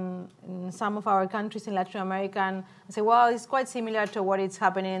in some of our countries in Latin America, and say, well, it's quite similar to what is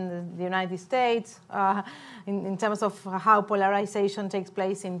happening in the United States in terms of how polarization takes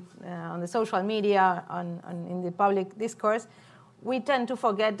place on the social media, in the public discourse. We tend to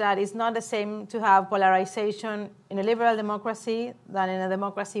forget that it's not the same to have polarization in a liberal democracy than in a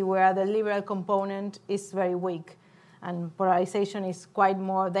democracy where the liberal component is very weak. And polarization is quite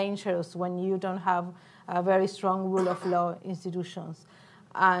more dangerous when you don't have a very strong rule of law institutions.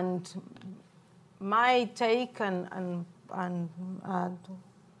 And my take and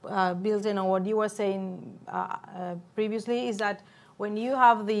building on what you were saying previously is that when you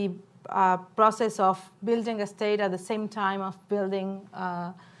have the process of building a state at the same time of building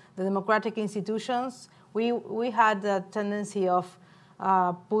the democratic institutions, we had a tendency of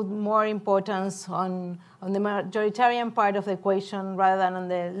put more importance on the majoritarian part of the equation rather than on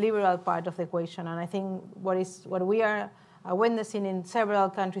the liberal part of the equation. And I think what we are witnessing in several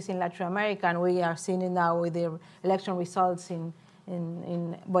countries in Latin America, and we are seeing it now with the election results in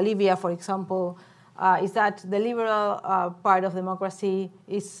Bolivia, for example, is that the liberal part of democracy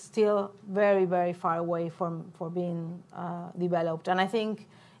is still very, very far away from being developed. And I think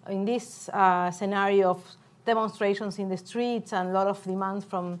in this scenario of demonstrations in the streets and a lot of demands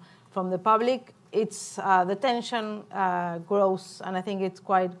from the public, it's the tension grows, and I think it's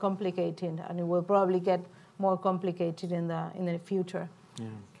quite complicated, and it will probably get more complicated in the future. Yeah.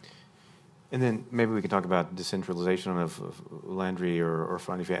 And then maybe we can talk about decentralization of Landry or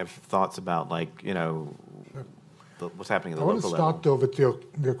Fanny, if you have thoughts about, like, what's happening at the local level. I want to start, though, with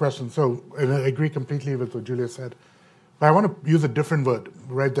your question. So, and I agree completely with what Julia said, but I want to use a different word,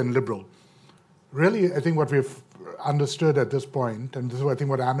 right, than liberal. Really, I think what we've understood at this point, and this is, I think,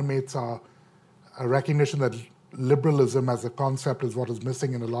 what animates our recognition that liberalism as a concept is what is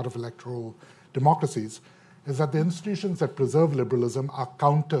missing in a lot of electoral democracies, is that the institutions that preserve liberalism are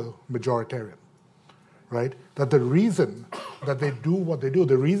counter-majoritarian, right? That the reason that they do what they do,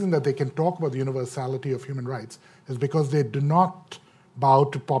 the reason that they can talk about the universality of human rights is because they do not bow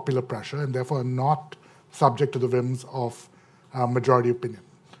to popular pressure and therefore are not subject to the whims of majority opinion.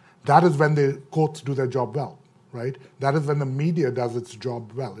 That is when the courts do their job well, right? That is when the media does its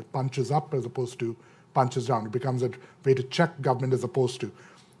job well. It punches up as opposed to punches down. It becomes a way to check government as opposed to.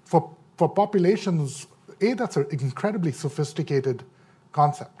 For populations, that's an incredibly sophisticated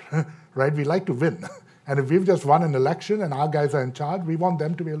concept, right? We like to win. And if we've just won an election and our guys are in charge, we want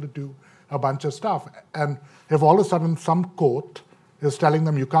them to be able to do a bunch of stuff. And if all of a sudden some court is telling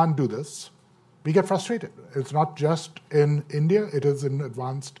them you can't do this, we get frustrated. It's not just in India, it is in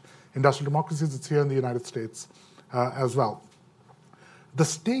advanced industrial democracies, it's here in the United States as well. The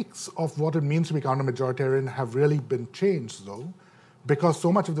stakes of what it means to be counter-majoritarian have really been changed, though, because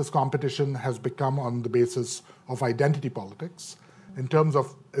so much of this competition has become on the basis of identity politics, in terms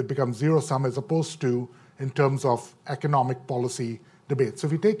of it becomes zero-sum as opposed to in terms of economic policy debates. So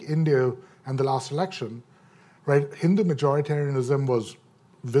if you take India and the last election, right, Hindu majoritarianism was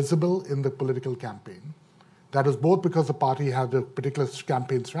visible in the political campaign. That is both because the party had a particular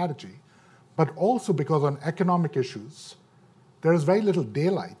campaign strategy, but also because on economic issues, there is very little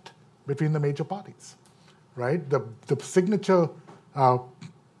daylight between the major parties, right? The signature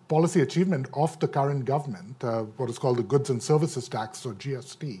policy achievement of the current government, what is called the Goods and Services Tax, or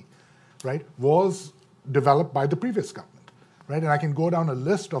GST, right, was developed by the previous government, right? And I can go down a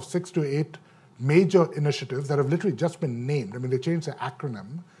list of 6 to 8 major initiatives that have literally just been named. I mean, they changed the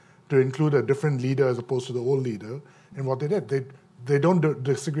acronym to include a different leader as opposed to the old leader in what they did. They don't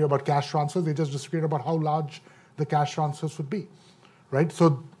disagree about cash transfers, they just disagree about how large the cash transfers would be, right?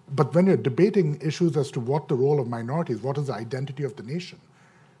 So, but when you're debating issues as to what the role of minorities, what is the identity of the nation,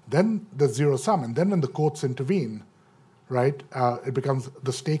 then there's zero sum. And then when the courts intervene, right, it becomes,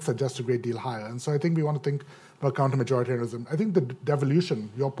 the stakes are just a great deal higher. And so I think we want to think about counter-majoritarianism. I think the devolution,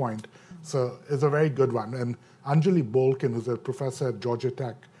 your point, so is a very good one. And Anjali Bolkin, who's a professor at Georgia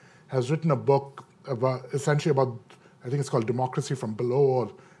Tech, has written a book about, essentially about, I think it's called Democracy from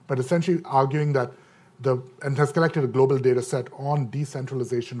Below, but essentially arguing that and has collected a global data set on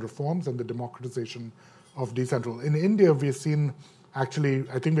decentralization reforms and the democratization of decentral. In India, we've seen, actually,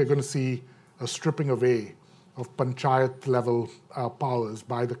 I think we're going to see a stripping away of panchayat level powers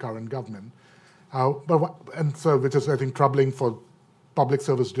by the current government. And so, which is, I think, troubling for public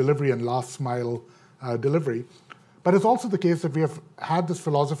service delivery and last mile delivery. But it's also the case that we have had this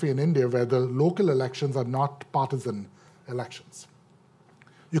philosophy in India where the local elections are not partisan elections.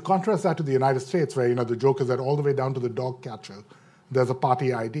 You contrast that to the United States where, the joke is that all the way down to the dog catcher, there's a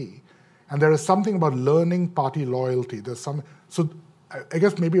party ID. And there is something about learning party loyalty. So I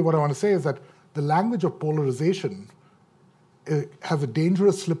guess maybe what I want to say is that the language of polarization has a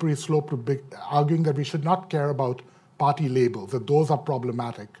dangerous slippery slope to arguing that we should not care about party labels, that those are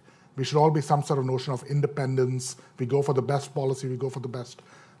problematic. We should all be some sort of notion of independence. We go for the best policy, we go for the best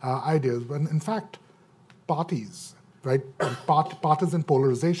ideas. When in fact, parties, right, partisan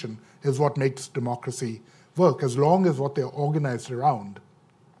polarization is what makes democracy work, as long as what they're organized around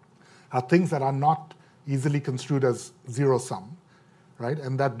are things that are not easily construed as zero-sum, right,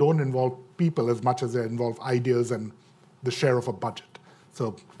 and that don't involve people as much as they involve ideas and the share of a budget,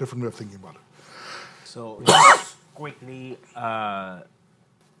 So different way of thinking about it. So just quickly,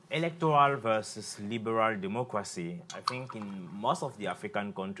 electoral versus liberal democracy. I think in most of the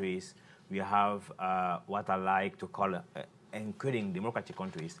African countries, we have what I like to call, including democratic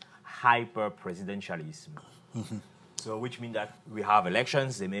countries, hyper-presidentialism. So which means that we have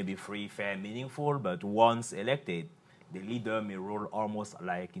elections, they may be free, fair, meaningful, but once elected, the leader may rule almost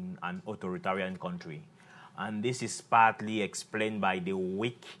like in an authoritarian country. And this is partly explained by the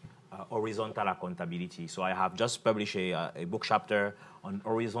weak horizontal accountability. So I have just published a book chapter on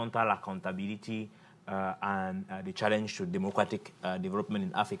horizontal accountability and the challenge to democratic development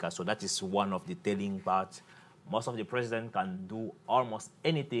in Africa. So that is one of the telling parts. Most of the presidents can do almost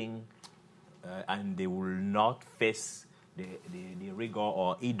anything and they will not face the rigor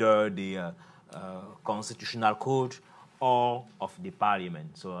or either the constitutional code or of the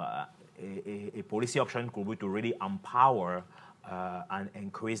parliament. So a policy option could be to really empower and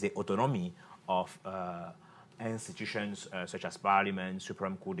increase the autonomy of institutions such as parliament,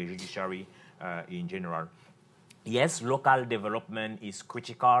 Supreme Court, the judiciary in general. Yes, local development is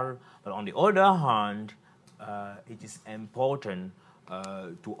critical, but on the other hand, it is important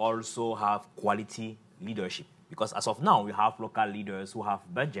to also have quality leadership. Because as of now, we have local leaders who have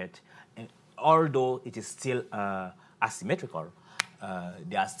budget, and although it is still asymmetrical,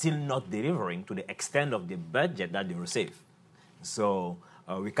 they are still not delivering to the extent of the budget that they receive. So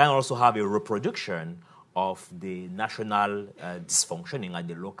we can also have a reproduction of the national dysfunctioning at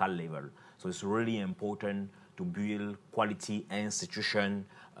the local level. So it's really important to build quality institution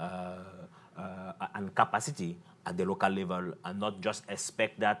and capacity at the local level and not just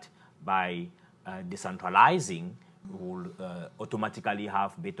expect that by decentralizing we'll automatically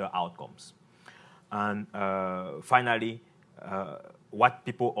have better outcomes. And finally, what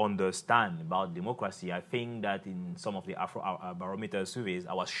people understand about democracy, I think that in some of the Afrobarometer surveys,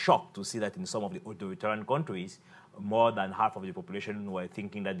 I was shocked to see that in some of the authoritarian countries, more than half of the population were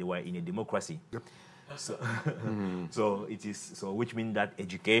thinking that they were in a democracy. Yep. So, so which means that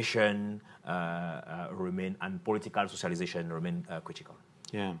education remain and political socialization remain critical.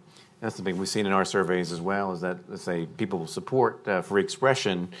 Yeah, that's the thing we've seen in our surveys as well, is that, let's say, people support free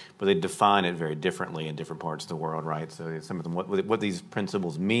expression, but they define it very differently in different parts of the world, right? So some of them, what these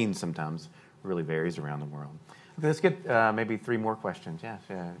principles mean sometimes really varies around the world. Okay, let's get maybe 3 more questions. Yes,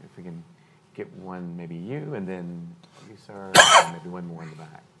 if we can get one, maybe you, and then you, sir, and maybe one more in the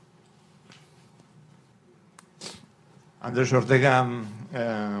back. Andres Ortega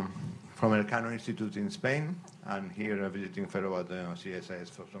from Elcano Institute in Spain. I'm here visiting fellow at the CSIS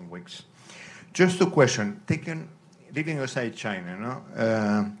for some weeks. Just a question, leaving aside China, no?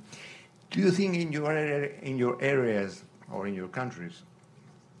 Do you think in your areas or in your countries,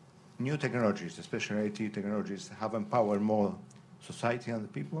 new technologies, especially IT technologies, have empowered more society and the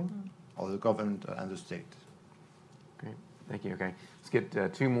people, or the government and the state? Great, thank you. Okay, let's get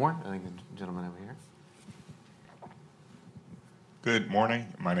 2 more. I think the gentleman over here. Good morning.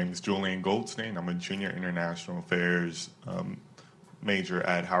 My name is Julian Goldstein. I'm a junior international affairs major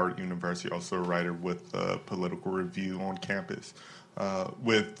at Howard University, also a writer with Political Review on campus.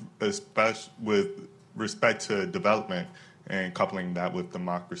 With respect to development and coupling that with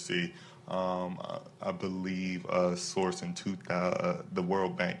democracy, I believe a source in the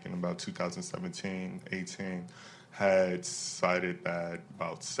World Bank in about 2017-18 had cited that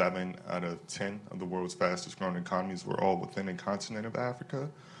about 7 out of 10 of the world's fastest growing economies were all within the continent of Africa,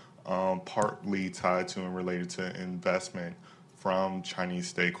 partly tied to and related to investment from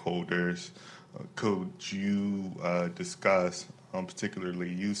Chinese stakeholders. Could you discuss, particularly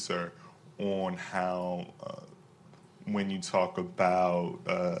you, sir, on how when you talk about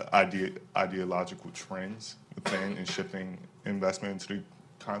ideological trends within and shifting investment into the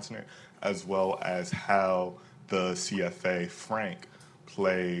continent, as well as how the CFA franc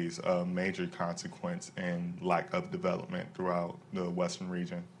plays a major consequence in lack of development throughout the Western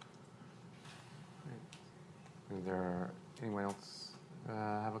region? Is there anyone else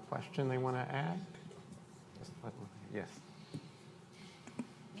have a question they want to add? Yes.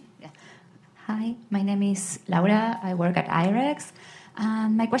 Yeah. Hi, my name is Laura. I work at IREX.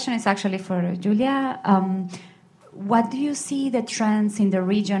 And my question is actually for Julia. What do you see the trends in the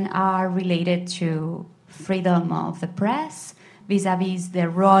region are related to freedom of the press vis-a-vis the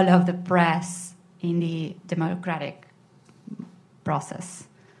role of the press in the democratic process?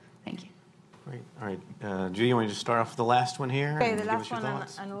 Thank you. Great. All right. Julia, you want to just start off with the last one here? Okay, the last one,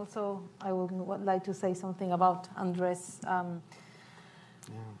 and also I would like to say something about Andres.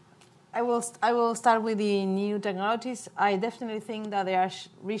 I will start with the new technologies. I definitely think that they are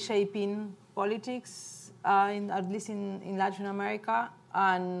reshaping politics, at least in Latin America.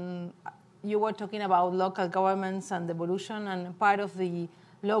 and you were talking about local governments and devolution, and part of the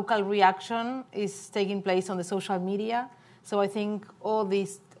local reaction is taking place on the social media. So I think all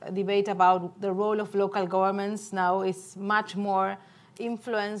this debate about the role of local governments now is much more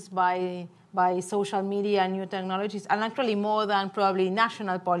influenced by social media and new technologies, and actually more than probably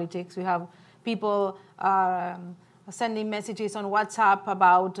national politics. We have people sending messages on WhatsApp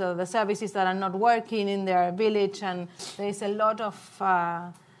about the services that are not working in their village, and there is a lot of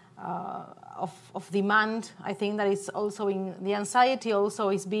demand. I think that is also the anxiety also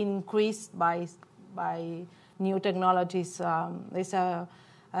is being increased by new technologies. There's a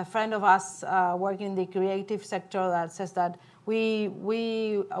friend of us working in the creative sector that says that we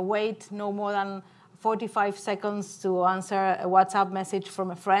wait no more than 45 seconds to answer a WhatsApp message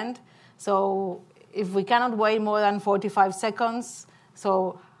from a friend. So if we cannot wait more than 45 seconds,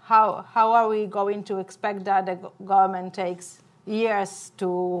 so how are we going to expect that the government takes years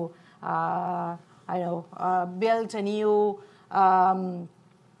to build a new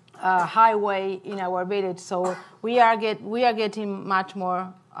highway in our village? So we are getting much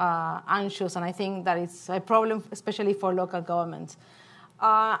more anxious, and I think that it's a problem, especially for local governments.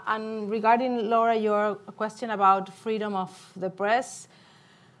 And regarding, Laura, your question about freedom of the press,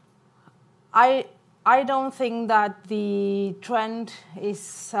 I don't think that the trend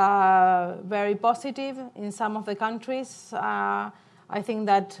is very positive in some of the countries. I think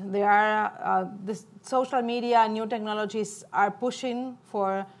that there are the social media and new technologies are pushing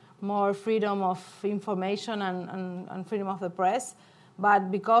for more freedom of information and freedom of the press.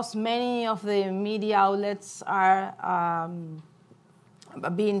 But because many of the media outlets are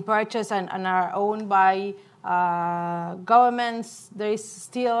being purchased and are owned by governments, there is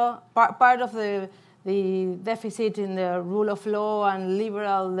still part of the deficit in the rule of law and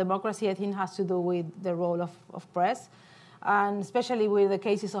liberal democracy, I think, has to do with the role of press, and especially with the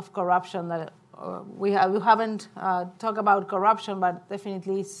cases of corruption that we haven't talked about corruption, but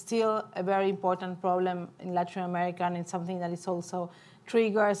definitely it's still a very important problem in Latin America, and it's something that is also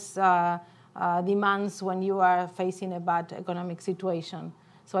triggers demands when you are facing a bad economic situation.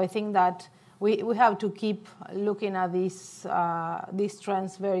 So I think that we have to keep looking at these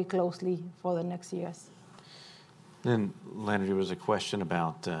trends very closely for the next years. Then, Leonard, there was a question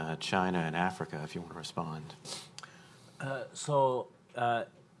about China and Africa, if you want to respond.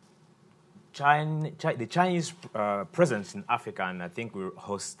 The Chinese presence in Africa, and I think we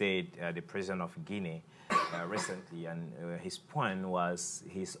hosted the president of Guinea recently, and his point was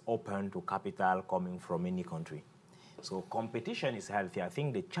he's open to capital coming from any country. So competition is healthy. I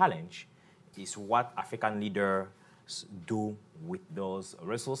think the challenge is what African leaders do with those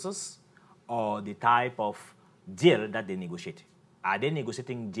resources, or the type of deal that they negotiate. Are they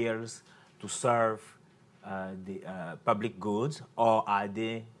negotiating deals to serve the public goods, or are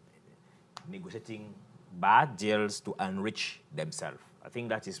they negotiating bad deals to enrich themselves? I think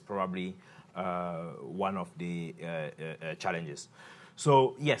that is probably one of the challenges.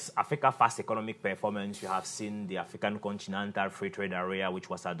 So yes, Africa fast economic performance. You have seen the African Continental Free Trade Area, which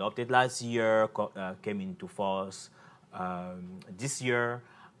was adopted last year, came into force this year,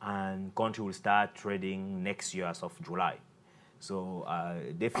 and country will start trading next year as of July. So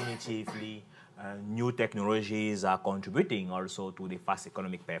definitively, new technologies are contributing also to the fast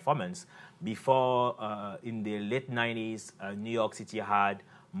economic performance. Before, in the late 90s, New York City had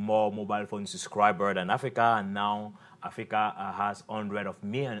more mobile phone subscribers than Africa, and now Africa has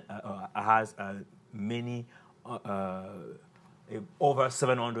over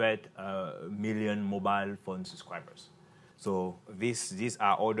 700 million mobile phone subscribers. So these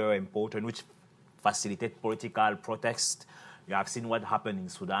are other important, which facilitate political protest. You have seen what happened in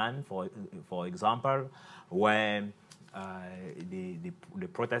Sudan, for example, when the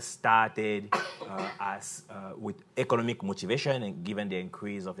protest started with economic motivation, and given the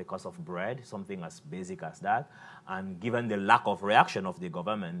increase of the cost of bread, something as basic as that, and given the lack of reaction of the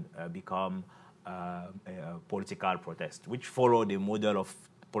government, become a political protest, which followed the model of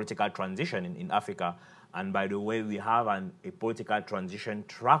political transition in Africa. And by the way, we have a political transition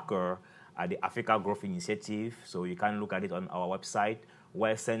tracker at the Africa Growth Initiative, so you can look at it on our website,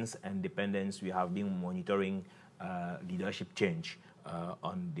 where since independence we have been monitoring leadership change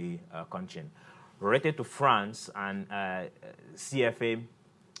on the continent. Related to France and CFA,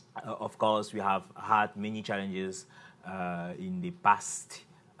 of course, we have had many challenges in the past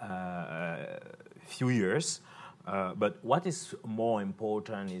few years. But what is more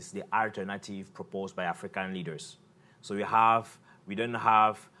important is the alternative proposed by African leaders. So we don't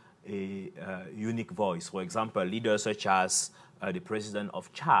have a unique voice. For example, leaders such as the president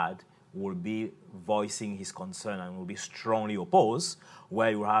of Chad will be voicing his concern and will be strongly opposed,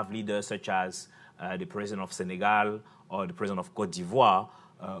 where you have leaders such as the president of Senegal or the president of Cote d'Ivoire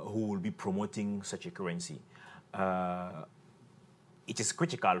who will be promoting such a currency. It is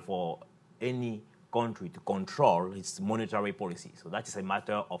critical for any country to control its monetary policy. So that is a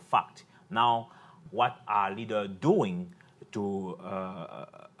matter of fact. Now, what are leaders doing to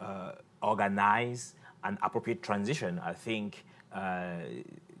organize an appropriate transition? I think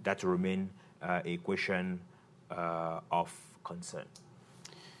that will remain a question of concern.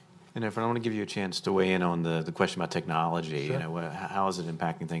 And if I want to give you a chance to weigh in on the question about technology, Sure. you know, how is it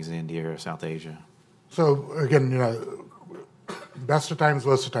impacting things in India or South Asia? So again, you know, best of times,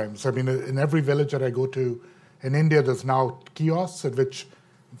 worst of times. I mean, in every village that I go to in India, there's now kiosks at which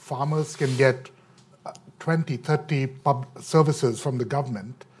farmers can get 20, 30 services from the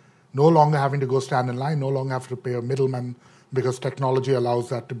government, no longer having to go stand in line, no longer have to pay a middleman, because technology allows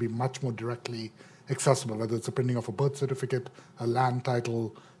that to be much more directly accessible, whether it's the printing of a birth certificate, a land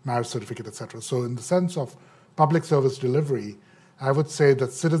title, marriage certificate, etc. So in the sense of public service delivery, I would say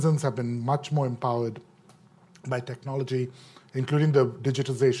that citizens have been much more empowered by technology, including the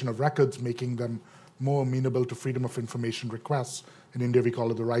digitization of records, making them more amenable to freedom of information requests. In India, we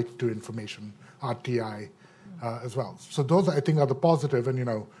call it the right to information, RTI, as well. So those, I think, are the positive and, you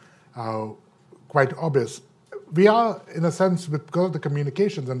know, quite obvious. We are, in a sense, because of the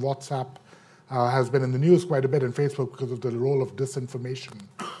communications, and WhatsApp has been in the news quite a bit, and Facebook, because of the role of disinformation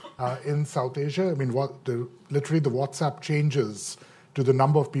in South Asia. I mean, literally the WhatsApp changes to the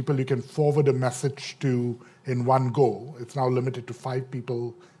number of people you can forward a message to in one go. It's now limited to 5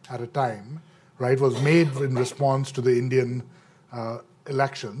 people at a time, right? It was made in response to the Indian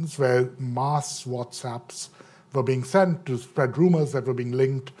elections, where mass WhatsApps were being sent to spread rumors that were being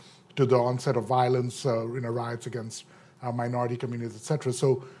linked to the onset of violence, riots against minority communities, etc.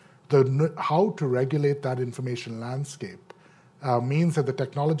 So how to regulate that information landscape means that the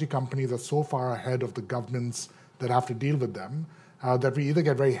technology companies are so far ahead of the governments that have to deal with them that we either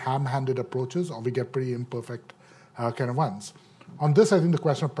get very ham-handed approaches or we get pretty imperfect kind of ones. On this, I think the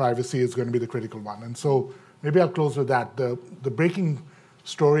question of privacy is going to be the critical one. And so maybe I'll close with that. The breaking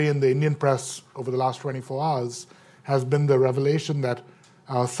story in the Indian press over the last 24 hours has been the revelation that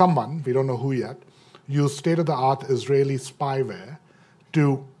someone, we don't know who yet, used state-of-the-art Israeli spyware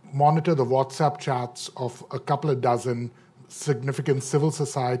to monitor the WhatsApp chats of a couple of dozen significant civil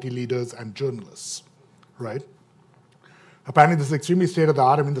society leaders and journalists, right? Apparently, this is extremely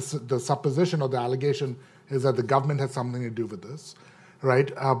state-of-the-art. I mean, the supposition or the allegation is that the government has something to do with this,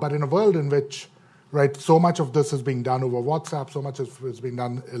 right? But in a world in which, right, so much of this is being done over WhatsApp, so much is being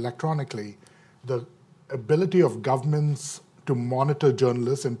done electronically, the ability of governments to monitor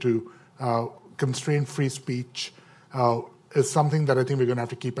journalists and to constrain free speech is something that I think we're going to have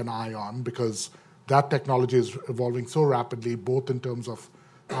to keep an eye on, because that technology is evolving so rapidly, both in terms of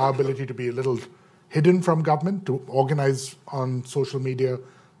our ability to be a little hidden from government, to organize on social media,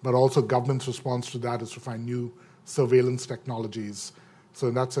 but also government's response to that is to find new surveillance technologies. So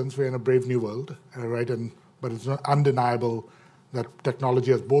in that sense, we're in a brave new world, right? But it's not undeniable that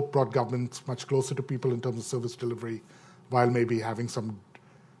technology has both brought governments much closer to people in terms of service delivery, while maybe having some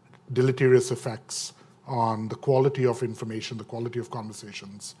deleterious effects on the quality of information, the quality of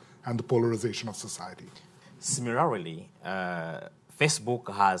conversations, and the polarization of society. Similarly,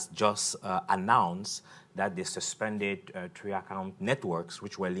 Facebook has just announced that they suspended 3 account networks,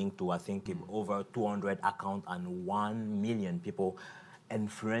 which were linked to, I think, over 200 accounts and 1 million people,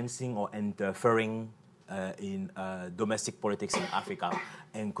 influencing or interfering in domestic politics in Africa,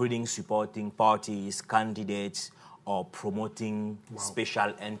 including supporting parties, candidates, or promoting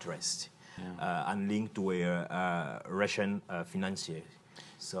special interest, and linked to a Russian financier.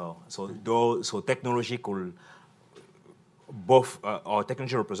 So technology could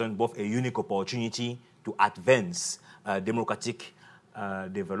technology represents both a unique opportunity to advance democratic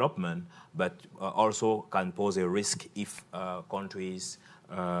development, but also can pose a risk if countries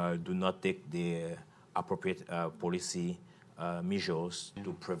do not take the appropriate policy measures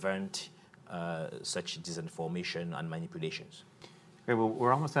to prevent such disinformation and manipulations. Okay, well,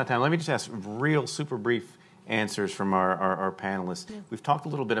 we're almost out of time. Let me just ask real super brief answers from our panelists. Yeah. We've talked a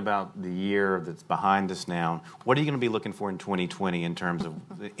little bit about the year that's behind us now. What are you going to be looking for in 2020 in terms of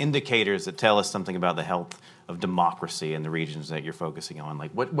the indicators that tell us something about the health of democracy in the regions that you're focusing on?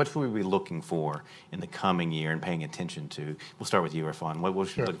 Like, what should we be looking for in the coming year and paying attention to? We'll start with you, Irfan. What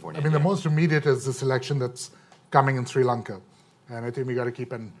should we look for in India? The most immediate is this election that's coming in Sri Lanka. And I think we got to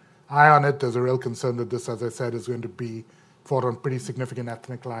keep an eye on it. There's a real concern that this, as I said, is going to be fought on pretty significant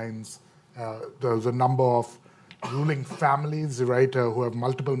ethnic lines. There's a number of ruling families, right, who have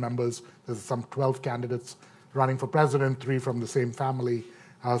multiple members. There's some 12 candidates running for president, 3 from the same family.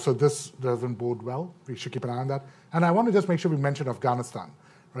 So this doesn't bode well. We should keep an eye on that. And I want to just make sure we mention Afghanistan,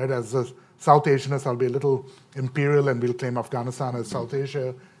 right? As a South Asianist, I'll be a little imperial and we'll claim Afghanistan as South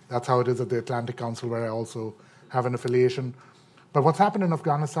Asia. That's how it is at the Atlantic Council, where I also have an affiliation. But what's happened in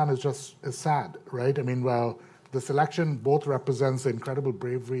Afghanistan is sad, right? I mean, well, this election both represents the incredible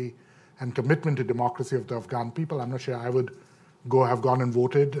bravery and commitment to democracy of the Afghan people. I'm not sure I would have gone and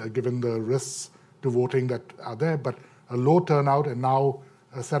voted, given the risks to voting that are there, but a low turnout and now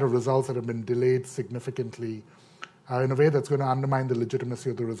a set of results that have been delayed significantly in a way that's going to undermine the legitimacy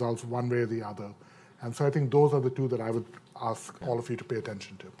of the results one way or the other. And so I think those are the 2 that I would ask all of you to pay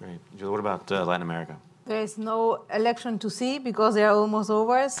attention to. Great. Jill, what about Latin America? There is no election to see because they are almost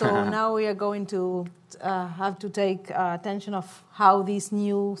over. So now we are going to have to take attention of how this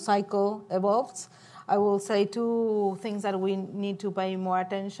new cycle evolves. I will say 2 things that we need to pay more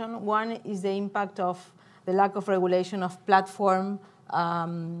attention. One is the impact of the lack of regulation of platform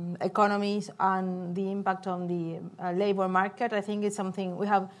economies and the impact on the labor market. I think it's something, we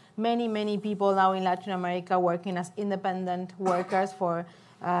have many people now in Latin America working as independent workers for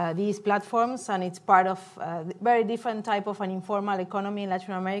these platforms, and it's part of a very different type of an informal economy in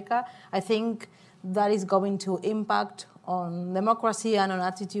Latin America. I think that is going to impact on democracy and on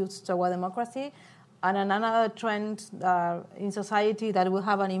attitudes toward democracy. And another trend in society that will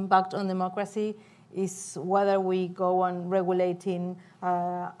have an impact on democracy is whether we go on regulating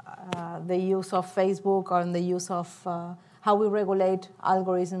the use of Facebook or the use of how we regulate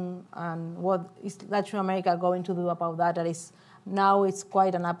algorithm, and what is Latin America going to do about that. That is, now it's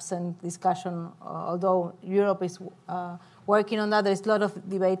quite an absent discussion, although Europe is working on that. There's a lot of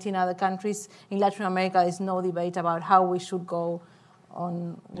debate in other countries. In Latin America, there's no debate about how we should go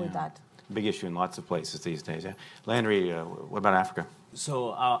on with that. Big issue in lots of places these days. Yeah, Landry, what about Africa?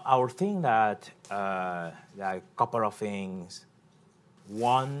 So our thing that there are a couple of things.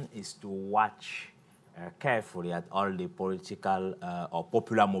 One is to watch carefully at all the political or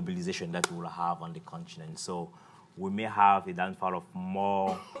popular mobilization that we will have on the continent. So we may have a downfall of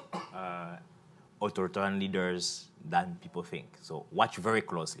more authoritarian leaders than people think. So watch very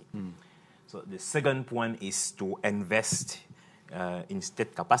closely. So the second point is to invest in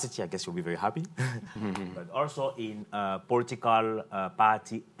state capacity. I guess you'll be very happy. But also in political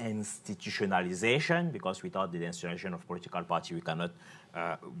party institutionalization, because without the institutionalization of political party, we cannot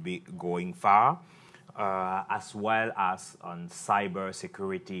be going far, as well as on cyber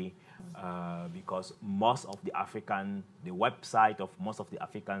security, because most of the website of most of the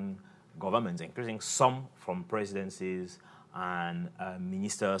African governments, including some from presidencies and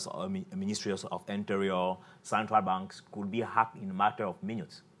ministers or ministries of interior, central banks, could be hacked in a matter of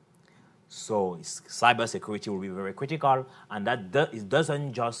minutes. So cyber security will be very critical, and that it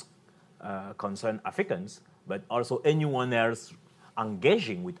doesn't just concern Africans, but also anyone else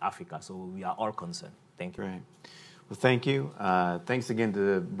engaging with Africa. So we are all concerned. Thank you. Great. Well, thank you. Thanks again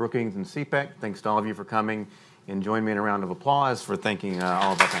to Brookings and CIPPEC. Thanks to all of you for coming, and join me in a round of applause for thanking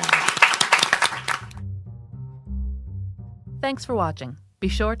all of our panelists. Thanks for watching. Be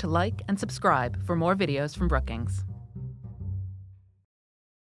sure to like and subscribe for more videos from Brookings.